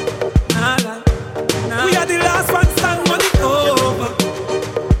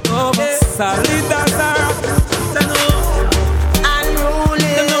 lead dancer. They know. Unruly.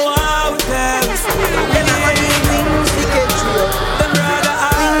 They know how it ends. Them are the wings we get through. Them rather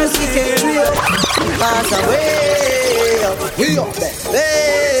wings we get through. Pass away up. We up there.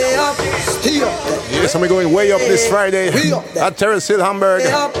 Way up. Stay up there. Yes, and we're going way up this Friday at Terrace Hill, Hamburg.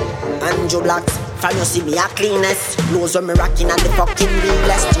 Andrew Blacks, from you see me a cleanest. Nose when me rocking and the fucking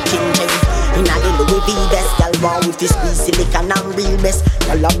realest. Chicken chain, in a little Louis V best. Y'all want with this squeeze silicon and real best.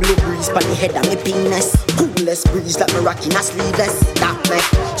 Y'all a blue breeze pan the head of me penis. Coolest breeze like me rocking a sleeveless. That neck,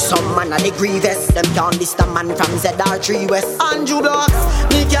 some man a the grievous. Them can't list a man from ZR3 West. Andrew Blacks,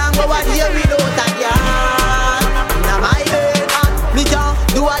 me can't go out here without a yard. Now my head, me can't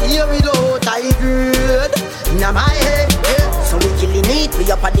do a here without a good. Now my head, so we killing it,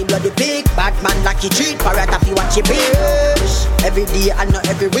 we up on the bloody pig. Batman lucky treat, parrot if you watch it bitch. Every day and not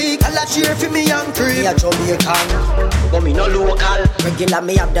every week, I'll cheer for me young creep. Me a Jamaican, but me no local. Regular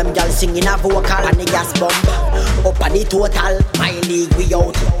me have them girls singing a vocal. And the gas bump, up on the total. My league we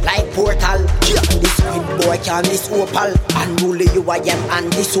out, like portal. Can't this green boy, can't this opal. Unruly you I am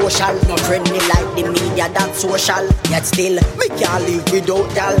anti-social. Not friendly like the media, that's social. Yet still, me can't live without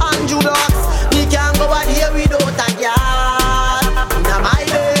y'all. Andrew Blacks, me can't go out here without a yard. Now my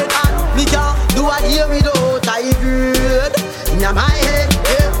head, me can't do a here without a good. Now my head,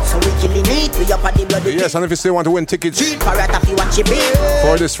 so we killing it, we up at the bloody. Yes, and if you still want to win tickets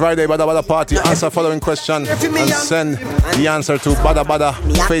for this Friday Badda Badda party, answer following question and send the answer to Badda Badda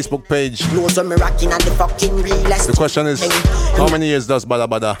Facebook page. The question is, how many years does Badda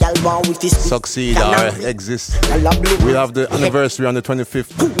Badda succeed or exist? We have the anniversary on the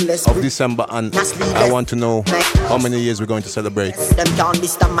 25th of December, and I want to know how many years we're going to celebrate.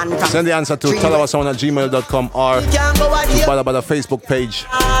 Send the answer to talawasound@gmail.com or to Badda Badda Facebook page.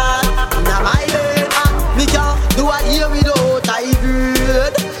 Now my head, me can't do a here without a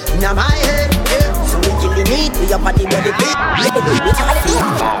good. Now my head, so we killing it, we up at the bloody pig.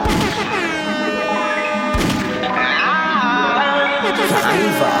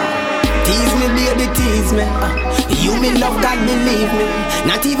 Tease me, baby, tease me. You me love that, believe me.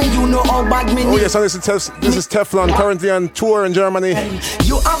 Not even you know how bad me need. Oh yes, and this is Teflon, currently on tour in Germany.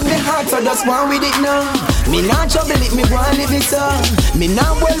 You have me heart, so just one with it now. Me not trouble it, me want it, me so. Me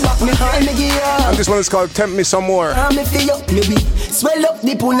not well back, me hand me gear. And this one is called Tempt Me Some More. Me feel you, me be swell up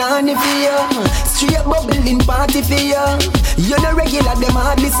the punani for you. Straight bubbling party for you. You no regular, them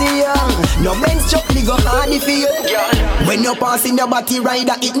hardly see you. No men's chuck, me go hardy for you. When you pass in your body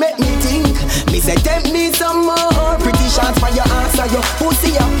rider, it make me think. Me say tempt me some more. Pretty shots for your ass or your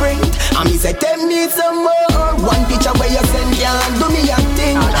pussy a print. And me say tempt me some more. One picture where you send can't do me a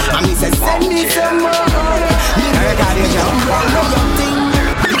thing. And me say send me some more. Me got it jump on your thing.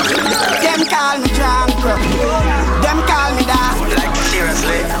 Them call me drunk. Them call me that. Like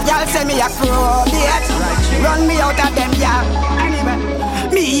seriously. Y'all say me a crow, bitch. Run me out of them, yeah.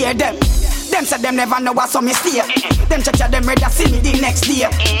 Me hear them. Them say them never know what's on me stay. Them check them ready to see me the next day.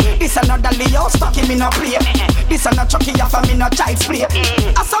 This another Leo stuck in me no play. This another chucky off of me no child's play.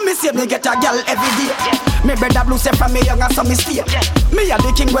 I saw me see me get a girl every day. Me brother blue say from me young I saw me stay. Me a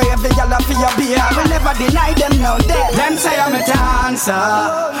the king where every girl a fear be. I will never deny them no dead. Them say I'm a dancer.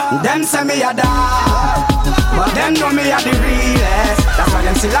 Them say me a dog. But them know me a the realest. That's why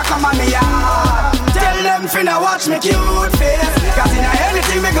them still a come on me yard. Tell them finna watch me cute face. Cause in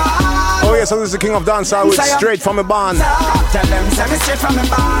anything me go hard. Oh yes, so this is the king of dancehall with Straight From a Barn. Tell them send me straight from a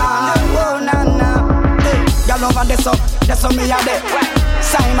barn. Oh na na. Y'all over this up, that's what me a day.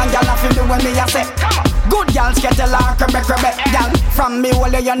 Simon y'all a feel the way me a say. Good girls get a lot, Quebec. Girl, from me wole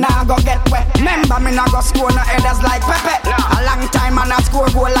you nah go get wet. Remember me nah go score no headers like Pepe. A long time and I score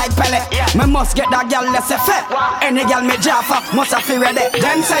goal like Pele. Me must get that girl let's say fair. Any girl me jaffa must have feel ready.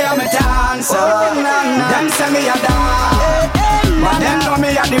 Them say I'm a dancer. Them say me a dance. But them know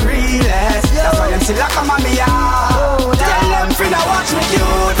me a the realest. That's why them still a come on me out. Tell them finna watch me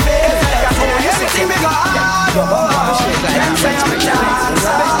cute face. Cause everything me go hard. Them say I'm a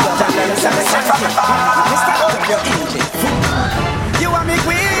dancer. Tell them say me straight from the bar. You are me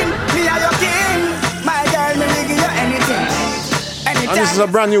queen, me are your king. My girl, me will give you anything. And this is a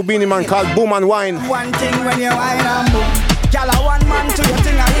brand new Beanie Man called Boom and Wine. One thing when you wine and boom. Girl, a one man to your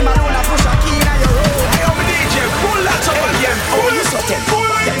thing and him alone a push a key in your road. Hey, I'm a DJ, pull that up again. Oh, you so temp.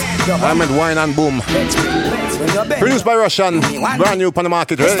 I meant Wine and Boom. Produced by Russian. Brand new on the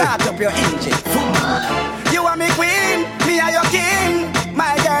market, ready? Start up your engine. You are me queen, me are your king.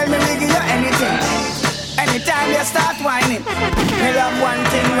 My girl, me will give you anything. Anytime you start whining, me love one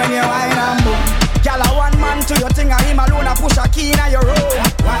thing when you whine and boom. Girl, a one man to your thing and him alone a push a key in your road.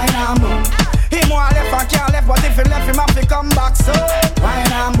 Whine and boom. Him want left and can't left, but if he left him have to come back so.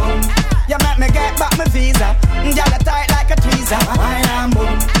 Whine and boom. You tweezer. Wine and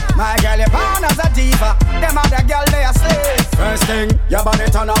boom. My girl, you born as a diva. Them other girl, they a slave. First thing, your body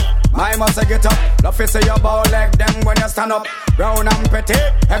turn up. My muscle get up. Love to see your bow leg them when you stand up. Brown and pretty,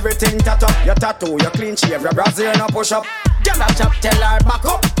 everything tat up. Your tattoo, your clean shave, your brazier no push up. Girl a chop, tell her back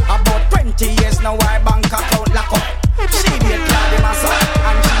up. About 20 years now, I bank account lock up. She be a cloud in my son,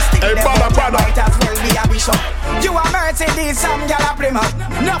 and she still hey, there, might as well be a bishop. You a Mercedes, some girl a Plymouth.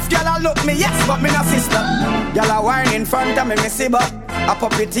 Enough girl a look me, yes, but me no sister. Girl a wine in front of me, me see but a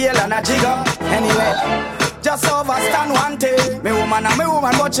puppy tail and a jigger. Anyway, just overstand one thing. Me woman and me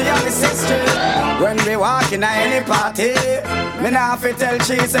woman, but she and me sister. When we walk in any party, me nah fi tell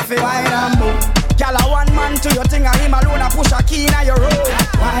cheese if you wine and boom. Girl a one man to your thing and him alone a push a key in your road.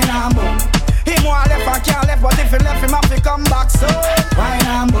 Wine and boom. Him want left and can't left, but if he left him have to come back so. Wine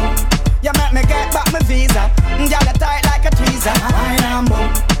and boom. You make me get back my visa. Girl you tight like a tweezer. Wine and boom.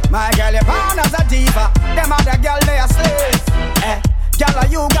 My girl you born as a diva. Them other girl they a slaves. Girl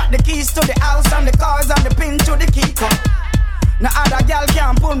you got the keys to the house and the cars and the pin to the key cup. No other girl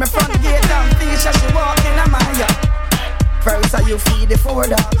can pull me front gate and feel she walking a mile. First you feed the four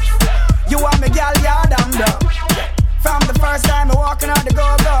dogs. You want me girl yard and dog. From the first time I walking out the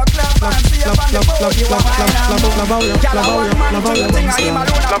go-go club and see up on the boat, you are mine and boom. Girl, I want man to the thing, I him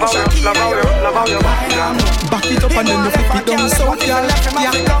alone, I push a key in your road. Back it up and then you flip it down so girl.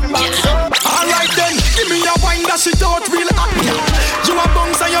 Alright then, give me a wine that shit out real hot, girl. You a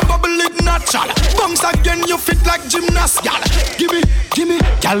bounce and you bubble it natural. Bounce again, you fit like gymnast, girl. Give me,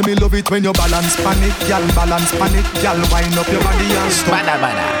 girl, me love it when you balance panic, girl, balance panic, girl, wind up your body and stop.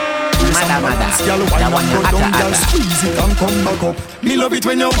 Badda. Girl, wine up, go down, girl, squeeze it and come back up. Me love it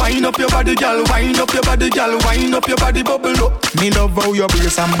when you wind up your body, girl, wind up your body, girl, wind up your body, bubble up. Me love how you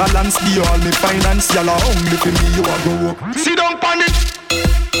brace and balance, give all me finance, girl, only for me you a go up. Sit down, panic.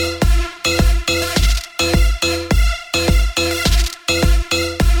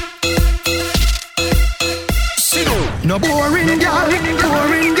 Sit down. No boring girl,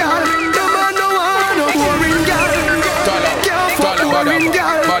 boring girl. No man no want no boring girl. Can't fuck boring girl.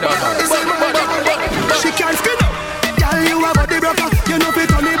 She can't skin up. Girl, you a body broker. You know fi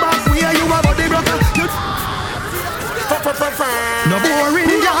turn it back. Where you a body broker? No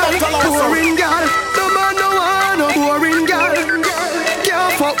boring girl, boring girl. No man no want no boring girl.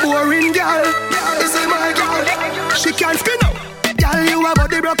 Can't fuck boring girl. This is my girl. She can't skin up. Girl, you a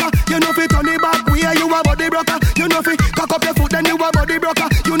body broker. You know fi turn it back. Where you a body broker? You know fi cock up your foot then you a body broker.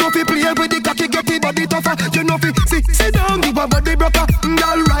 You know fi play with the cocky, get the body tougher. You know fi sit down, you a body broker.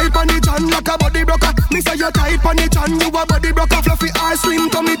 Girl, right on the chan like a body broker. Me say you tight on the chan, you a body broker. Fluffy ass, slim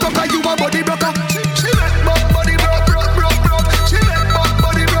tummy tucker, you a body broker. She make body broke. She make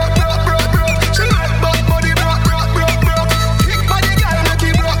body broke. She make body broke. Kick body girl, make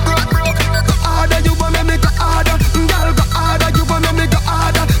it broke. Go harder, you want me go harder. Girl, go harder, you want me go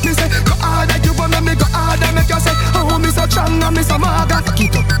harder. Me say go harder, you want me go harder. Make you say, oh, me so strong and me so maga.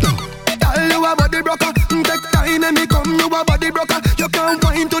 Keep up, girl, you a body broker. Take time and me come, you a body broker. You can't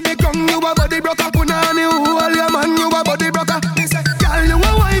wind to the ground, you a body broker. Punani, all your man, you a body broker. Girl, you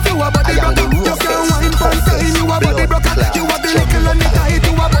a wife, you a body broker. You can't wind for time, you a body broker. You a the little and the tight,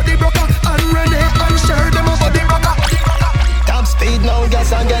 you a body broker. And Renee and Cher, them a body broker. Top speed now,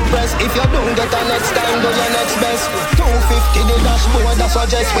 guess I get pressed. If you don't get a next time, do your next best. 250 the dashboard, that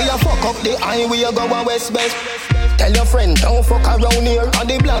suggest we a fuck up the highway, go a west best. Tell your friend, don't fuck around here. On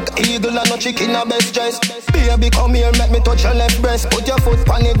the black eagle and no chicken a best dress. Baby, come here, make me touch your left breast. Put your foot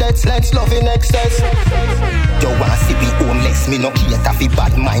on the dead let's love in excess. You want to be homeless, me no cater fi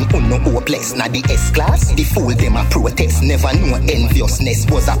bad mind, no hopeless. Na the S-class, the fool them a protest. Never know enviousness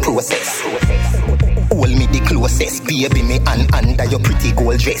was a process. Hold me the closest, baby, me and under your pretty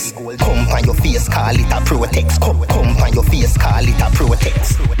gold dress. Come on your face, call it a protect. Come on your face, call it a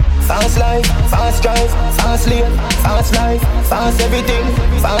protect. Fast life, fast drive, fast lane, fast life, fast everything.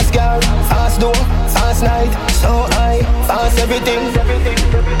 Fast car, fast door, fast night, so high, fast everything.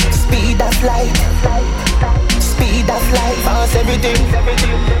 Speed of light, speed of light, fast everything.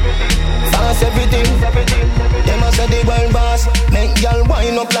 Fast everything. Them a say the world boss. Make y'all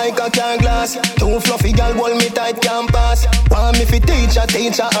wind up like a car glass. Too fluffy y'all hold me tight can't pass. Want me fi teacher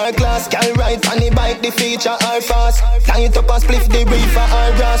our class. Y'all ride on the bike, the feature are fast. Light up a spliff the reefer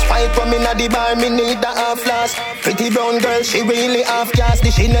our grass. Fight from inna the bar, me need a half flask. Pretty brown girl, she really half gas.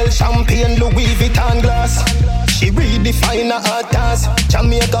 The Chanel champagne, Louis Vuitton glass. She redefine her hard task.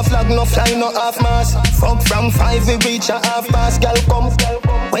 Jamaica flag no fly no half mass. Fuck from 5 we reach a half past. Girl come,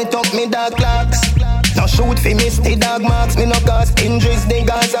 wet up me dark clocks. Now shoot for me stay dog marks. Me no cause injuries, they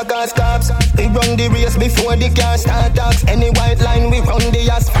Gaza cause cops. We run the race before the car start talks. Any white line we run the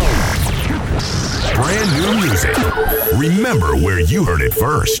asphalt. Brand new music. Remember Remember where you heard it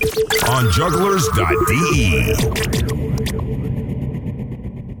first on jugglers.de.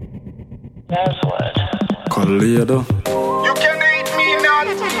 Collider. You can eat me now.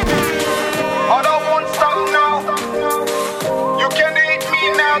 I don't want stop now. You can eat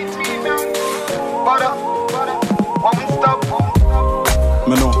me now. But won't stop.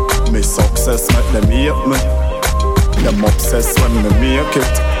 Me know me success make them hate me. Them obsessed when me make it.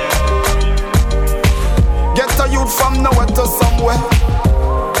 Get a youth from nowhere to somewhere.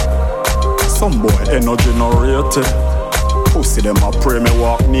 Some boy energy no rated. Pussy them a pray me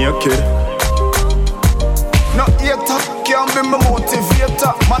walk naked. No hater, can't be my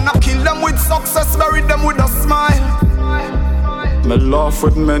motivator. Man, I kill them with success, bury them with a smile. Me laugh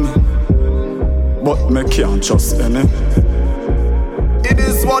with many, but me can't trust any. It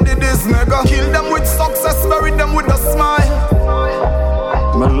is what it is, nigga. Kill them with success, bury them with a smile.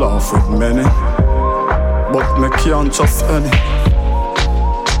 Me laugh with many, but me can't trust any.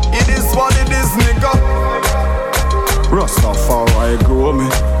 It is what it is, nigga. Rastafari grow me.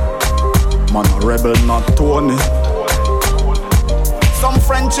 Man a rebel, not Tony. Some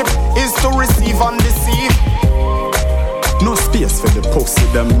friendship is to receive and deceive. No space for the pussy,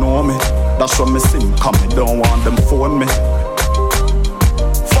 them know me. That's what me sing, come me don't want them phone me.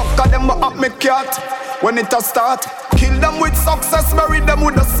 Fuck them up me cat. When it a start, kill them with success, bury them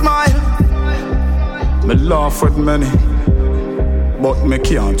with a smile. Me laugh with many, but me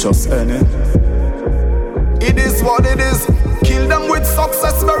can't trust any. It is what it is. Kill them with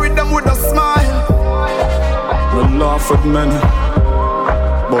success, bury them with a smile. Me laugh with many,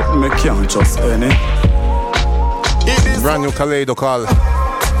 but me can't trust any. It is brand new Kaleido call.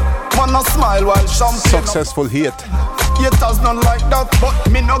 Man a smile while champagne. Successful hate. Haters none like that, but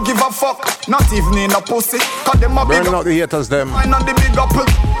me no give a fuck. Not even in a pussy. Cause them a burning out the haters them. Mine on the big apple.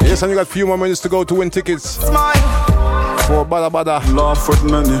 Yes, and you got few more minutes to go to win tickets. Smile. For Badda Badda. Laugh with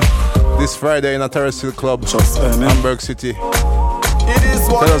many. This Friday in a Terrace Hill Club, just Hamburg City. It is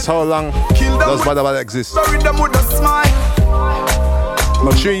what. Tell us how long does Badda Badda exist? Bury them with a smile.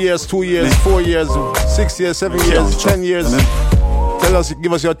 3 years, 2 years, 4 years, 6 years, 7 years, 10 years. Tell us,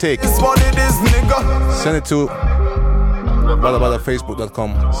 give us your take. It's what it is, nigga. Send it to badabada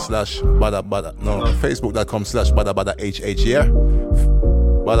facebook.com/badabada. No, facebook.com/badabadahh. Yeah,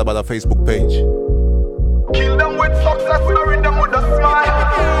 Badda Badda Facebook page. Kill them with success, bury them with a smile.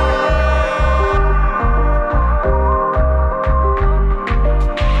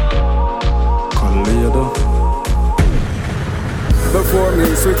 Before me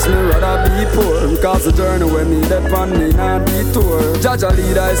switch me rather be poor. Cause the journey when me depend me not detour. Judge a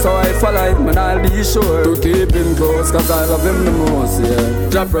leader so I follow him and I'll be sure to keep him close cause I love him the most, yeah.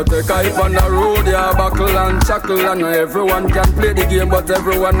 Just protect hype on the road, yeah. Buckle and chuckle and everyone can play the game but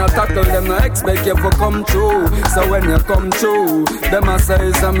everyone a tackle them. I expect you to come true. So when you come true, them a say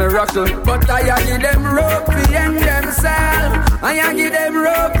it's a miracle. But I give them rope and themselves. I give them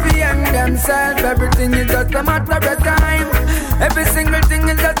rope and themselves. Everything is just a matter of time. Every single thing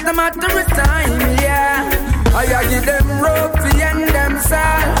is just a matter of time, yeah. I give them rope and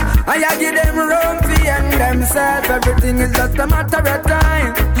themselves. I give them rope and themselves. Everything is just a matter of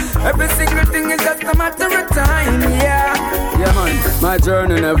time. Every single thing is just a matter of time, yeah. Yeah, man, my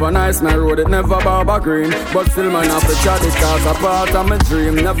journey never nice, my road it never barber green. But still, man, I have to chat it cause a part of my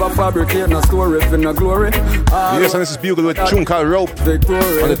dream. Never fabricate no story for no glory. Yes, and this is Bugle with Chunka Rope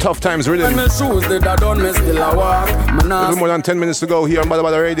on the Tough Times rhythm. And my shoes did I done, me still a walk. A little more than 10 minutes to go here on Badda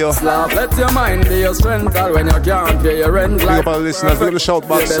Badda Radio. Slap, let your mind be your strength when you can't pay your rent. Big up all the listeners, big up the shout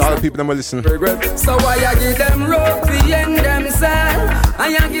box, all the people that will listen. So I give them rope and themselves.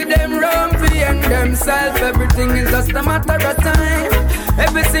 I give them rope and themselves. Everything is just a matter of time.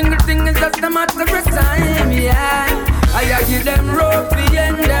 Every single thing is just a matter of time, yeah. I give them rope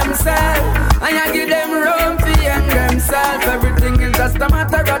and themselves. I give them rope and themselves. Everything is just a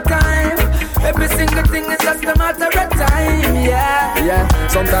matter of time. Every single thing is just a matter of time, yeah. Yeah,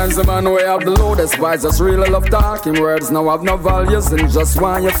 sometimes the man who have the loudest voice just really love talking words. Now have no values and just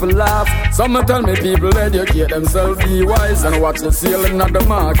want you to laugh. Some tell me people educate themselves, be wise, and watch the ceiling of the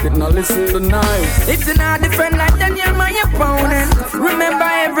market, now listen to nice. If you're not different like then you're my opponent. Remember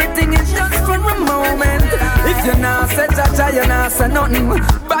everything is just for a moment. If you're not say Jaja, you're not say nothing.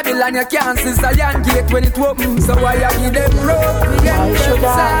 Babylon you can't see Zion gate when it opens. So I give them rope, why should I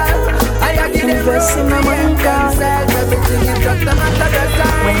invest in my money card? Everything is just a matter of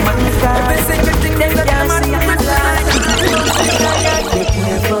time. Every single thing they just a matter of time. Be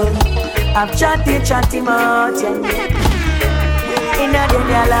careful, I've chatty mouth, yeah. In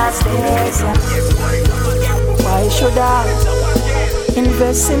the last days, yeah. Why should I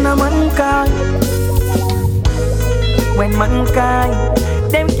invest in my money card? When mankind,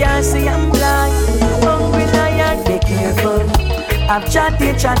 them can't see I'm blind. Hungry lion, be careful. I've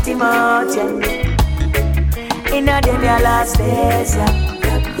chatty mouth, yeah. Inna them your last days,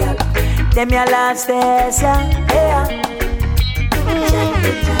 yeah. Them your last days, yeah.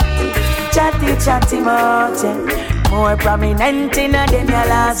 Chatty mouth, yeah. More prominent inna them your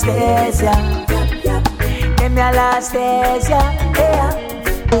last days, yeah. Them your last days, yeah.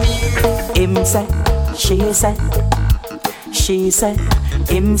 Him say, she say, she say,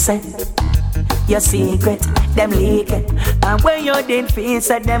 him say. Your secret, them leak it. And when you didn't feel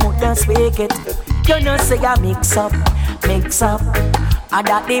said them would not speak it. You know say you mix up. And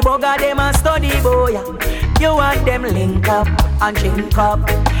that the bugger them a study boy. You want them link up and drink up.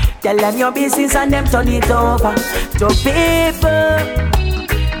 Tell them your business and them turn it over to people.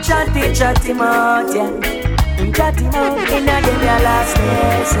 Chatty mouth, yeah. Chatty mouth, inna them your last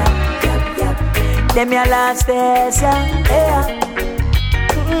days, yeah. Them your last days, yeah.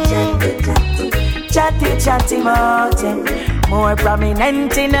 Chatty mouth, yeah. More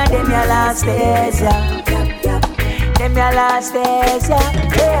prominent inna them your last days, yeah. Them your last days,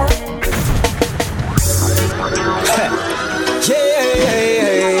 yeah.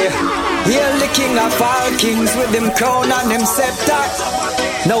 Hail the king of all kings with them crown and them scepter.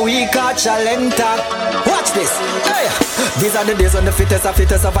 Now we catch a lenta. Watch this. Hey. These are the days when the fittest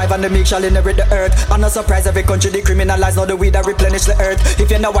survive and the meek shall inherit the earth. And no surprise every country decriminalize. Now the weed that replenish the earth.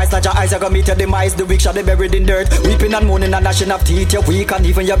 If you're not wise, not your eyes are gonna meet your demise. The weak shall be buried in dirt. Weeping and moaning and gnashing of teeth. You're weak and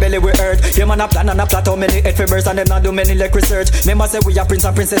even your belly will hurt. Them man a plan and a plot how many ephemeris and them not do many like research. Remember say we are prince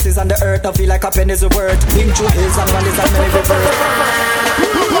and princesses on the earth. I feel like a penny's worth. Been through hills and valleys and many rivers.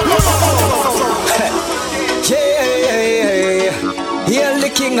 Hail the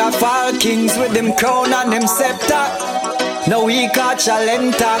king of all kings with them crown and them scepter. Now we catch a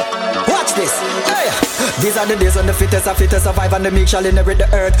lenta. Watch this. Hey. These are the days when the fittest survive and the meek shall inherit the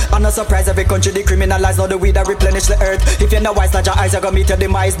earth. And no surprise every country decriminalize. Now the weed that replenish the earth. If you're not wise, not your eyes are gonna meet your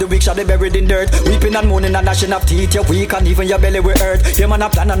demise. The weak shall be buried in dirt. Weeping and moaning and gnashing of teeth. You're weak and even your belly will hurt. Them man a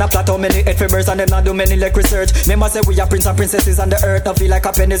plan and a plot how many ephemeris and them not do many like research. Remember say we are prince and princesses on the earth. I feel like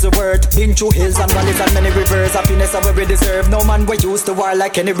a penny's worth. Been through hills and valleys and many rivers. Happiness that we deserve. No man we used to war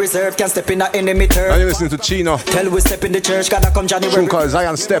like any reserve. Can step in a enemy turf. Now you listening to Chino. Tell we step in the church. Gotta come January.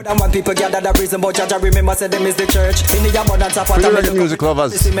 Zion Step. And when people gather the reason but Jaja remember say them is the church. In the abundance of water. Reggae music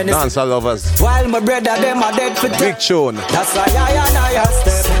lovers, dancehall lovers. While my brother them are dead for big tune. That's why I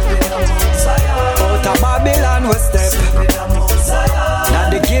step out of Babylon we step. Now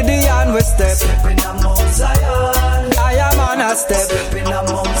the Gideon we step. I am on a step.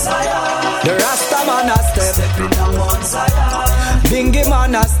 The Rasta man a step. Bingy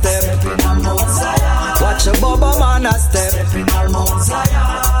man a step. Watch a Bubba man a step.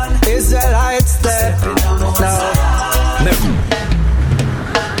 Israelite step. Now.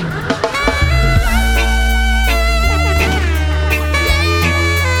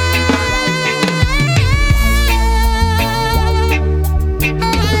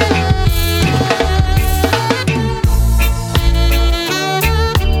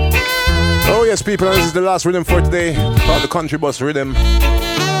 Oh yes, people, this is the last rhythm for today, called the Country Bus Rhythm.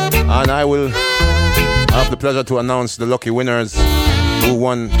 And I will have the pleasure to announce the lucky winners who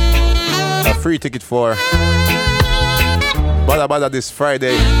won a free ticket for Badda this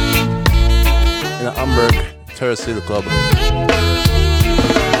Friday in the Hamburg Terrace Club.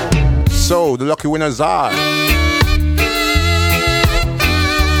 So the lucky winners are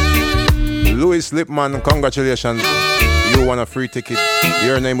Louis Lipman. Congratulations, you won a free ticket.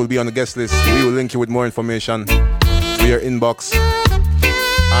 Your name will be on the guest list. We will link you with more information to your inbox.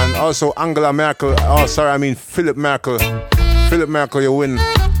 And also Angela Merkel. Oh, sorry, I mean Philip Merkel. Philip Merkel, you win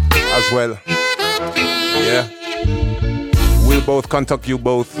as well. Yeah. We'll both contact you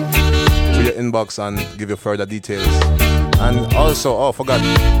both through your inbox and give you further details. And also, oh, forgot,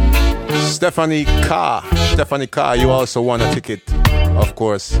 Stephanie Carr. Stephanie Carr, you also won a ticket, of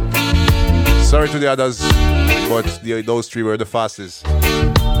course. Sorry to the others, but those three were the fastest.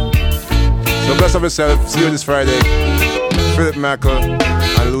 So bless of yourself. See you this Friday. Philip Merkel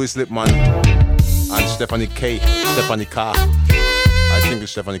and Louis Lipman and Stephanie Carr. I think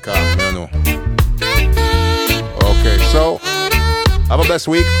it's Stephanie Carr. I don't know. Okay, so have a blessed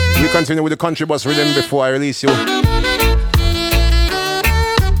week. We continue with the Country Bus Rhythm before I release you.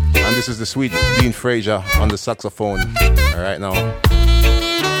 And this is the sweet Dean Fraser on the saxophone right now.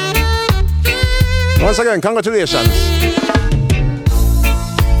 Once again, congratulations.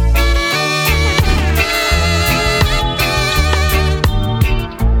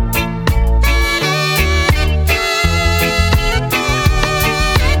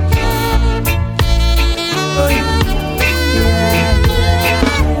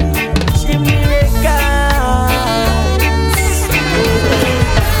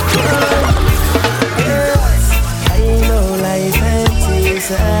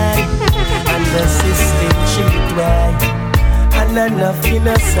 time, and the system cheat way. And enough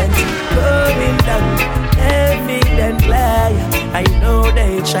innocent going down, evident lie. I know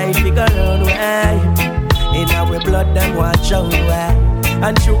they try to figure out why. In our blood, them watch out why.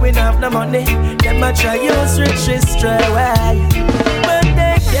 And true we have no money, them a try use riches stray away. But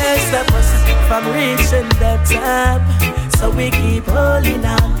they can't stop us from reaching the top, so we keep holding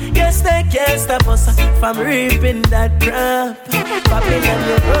on. Yes, they can't stop us from reaping that crop. Popping and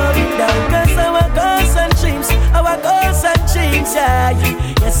we're rolling down, cause our goals and dreams, yeah.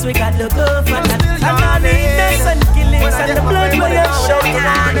 Yes, we got to go for that. And all the innocent killings and the blood we are showing.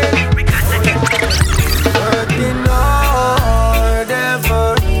 We got to get working hard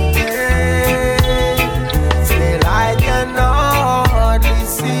every day. Still I can hardly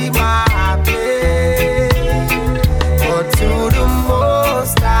see my pain. But to the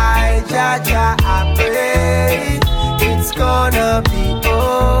most I judge, I pray it's gonna be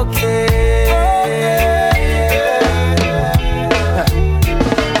okay.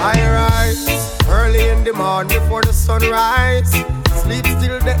 Before the sunrise, sleep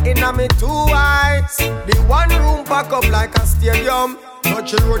still the inner me two eyes. The one room pack up like a stadium.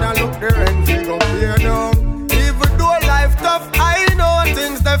 Touch the road and look the rent figure clear down. Even though life tough, I know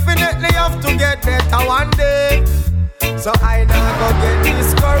things definitely have to get better one day. So I now go get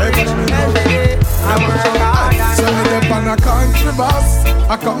discouraged every day. I'm working hard. So me up on a country bus,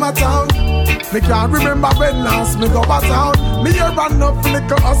 I come a town. Me can't remember when last me go a town. Me a run up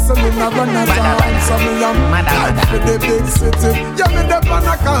little hustling a run a town. So me am life for the big city. Yeah, me up on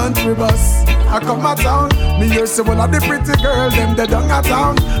a country bus, I come a town. Me hear say one of the pretty girl them they down a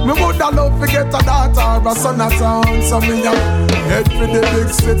town. Me woulda love to get a daughter or a son a town. So me am head for the big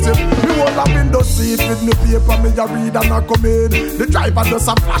city. Me hold a window seat with me paper. Me a read and a come in. The driver does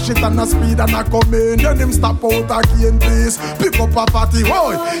a flash it and a speed and a come in. Then him stop out again please. Pick up a fatty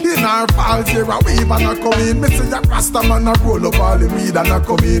boy in our falls here a weave and a come in. Me see a rasta man a roll up all the weed and a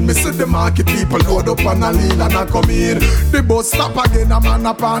come in. Me see the market people load up and a lean and a come in. The bus stop again a man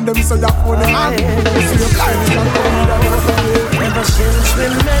upon them say a funny man. Me see a blind and come in and a come in. Ever since we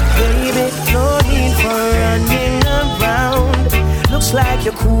met baby, no need for running around. Looks like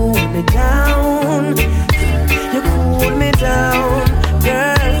you cool me down. You cool me down,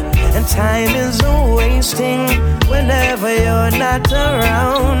 girl. And time is wasting whenever you're not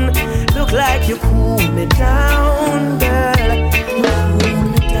around. Look like you cool me down, girl. You cool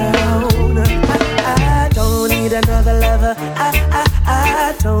me down. I don't need another lover.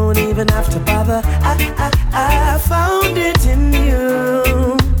 I don't even have to bother. I found it in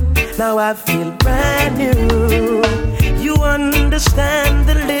you. Now I feel brand new. You understand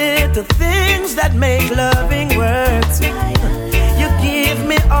the little things that make loving work. You give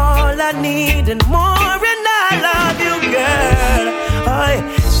me all I need and more, and I love you, girl. Oh,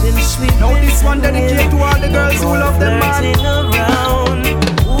 since we now this one dedicated to all the girls who love them man. Around,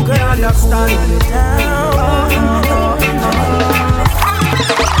 who can understand me down?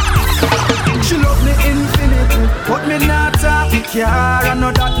 She love me infinity, but me not talk care. I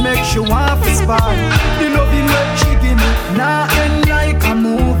know that makes you want to spark. The loving what she give me, now end like a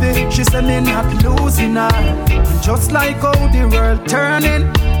movie. She said me not losing her. And just like how the world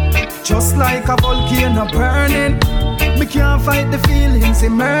turning, just like a volcano burning, me can't fight the feelings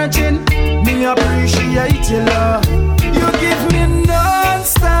emerging. Me appreciate your love. You give me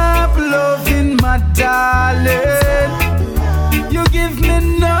non-stop loving, my darling. You give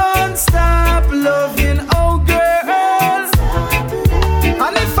me non-stop loving, oh girl.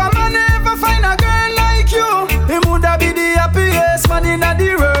 And if a man ever find a girl like you, him woulda be the happiest man in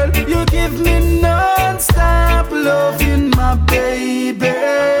the world. You give me non-stop loving, my baby.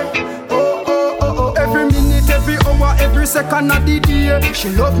 Oh, oh, oh, oh. Every minute, every hour, every second of the day, she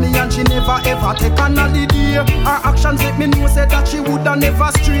love me and she never ever take an holiday. Her actions make me know say that she woulda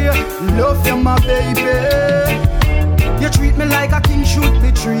never stray. Love you, my baby. You treat me like a king should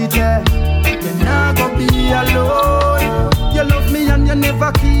be treated. You're not gonna be alone. You love me and you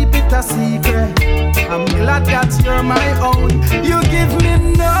never keep it a secret. I'm glad that you're my own. You give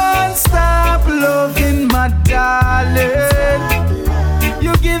me non-stop loving, my darling.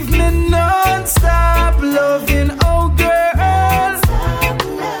 You give me non-stop loving, oh girl.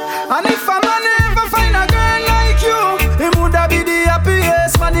 And if a man ever find a girl like you, him woulda be the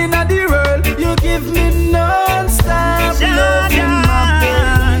happiest man in the world. You give me non-stop loving, my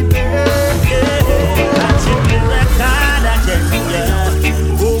baby. I took the record again,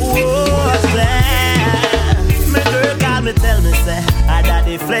 oh, glad. My girl called me, tell me, say, I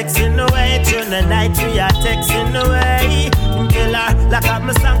daddy flexing away. Through the night we are texting away. Tell her, like I'm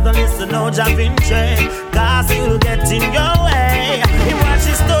a song, don't listen, no job in trade. Cause you'll get in your way. He watch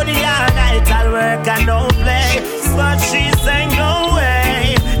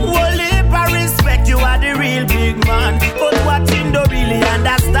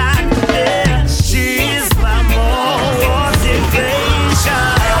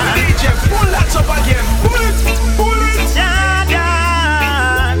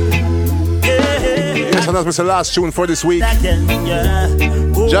and that was the last tune for this week.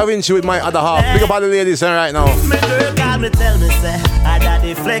 Ja Vinci with my other half. Big up all the ladies right now. My girl call me, tell me, say, I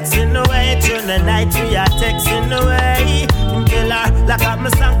daddy flexing away. During the night we are texting away. Kill her, lock up my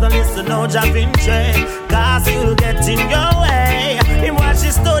song, don't listen, no Ja Vinci. Cause you'll get in your way. Him watch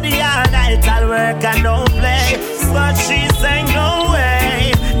she study all night, I'll work and don't play. But she saying no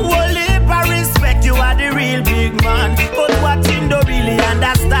way. Well, if I respect you are the real big man. But what you don't really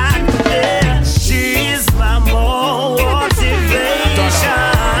understand, yeah, she's my motivation.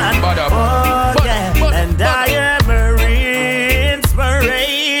 Oh yeah, and I am her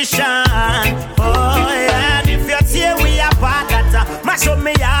inspiration. Oh yeah, and if you're here we are part that mash up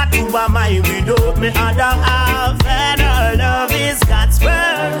me heart to my mind without me other half. And her love is God's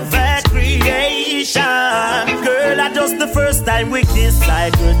perfect creation. Girl, I just the first time we kiss I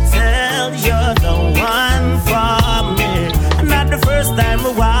could tell you're the one for me. And not the first time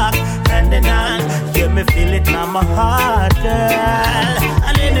we walk hand in hand, yeah, me feel it in my heart, girl.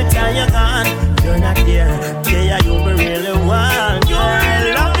 And anytime you're gone, you're not there. Yeah, you me really want,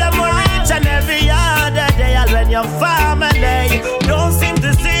 girl. Love you more each and every other day. And when your family don't seem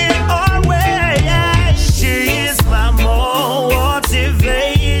to see it our way, yeah, she is my motivation.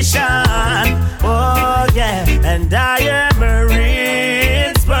 Oh yeah, and I am her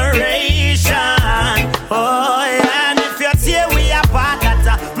inspiration. Oh yeah, and if you're here we are part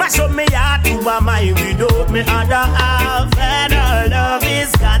that mash up me heart to my mind without me other half. And her love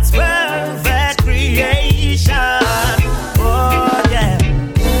is God's perfect creation. Oh yeah,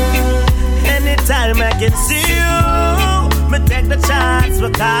 anytime I can see you, me take the chance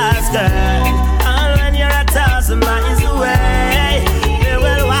because girl, and when you're 1,000 miles away, we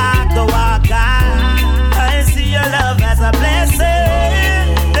will walk the walk. I see your love as a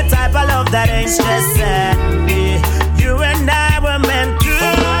blessing, the type of love that ain't stressing me. You and I were meant to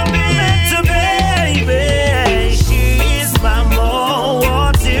be, baby. She's my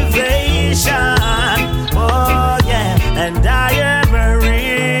motivation. Oh yeah, and I am her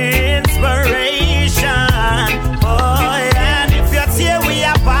inspiration. Oh yeah, and if you're here we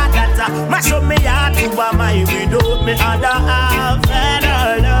are part that mash up me heart to my mind without me other half. And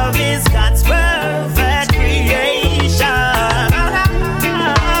her love is God's perfect creation.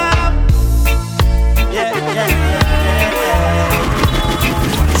 Yeah, yeah, yeah, yeah.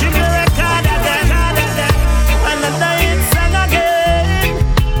 She me record again, another hit song again,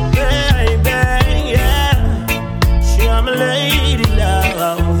 baby, yeah. She am a lady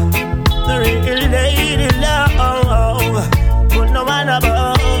love, the real lady love. Put no man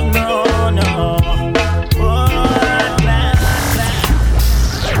above, no.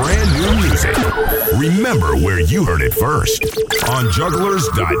 Brand new music. Remember where you heard it first on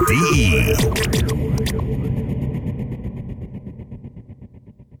jugglers.de.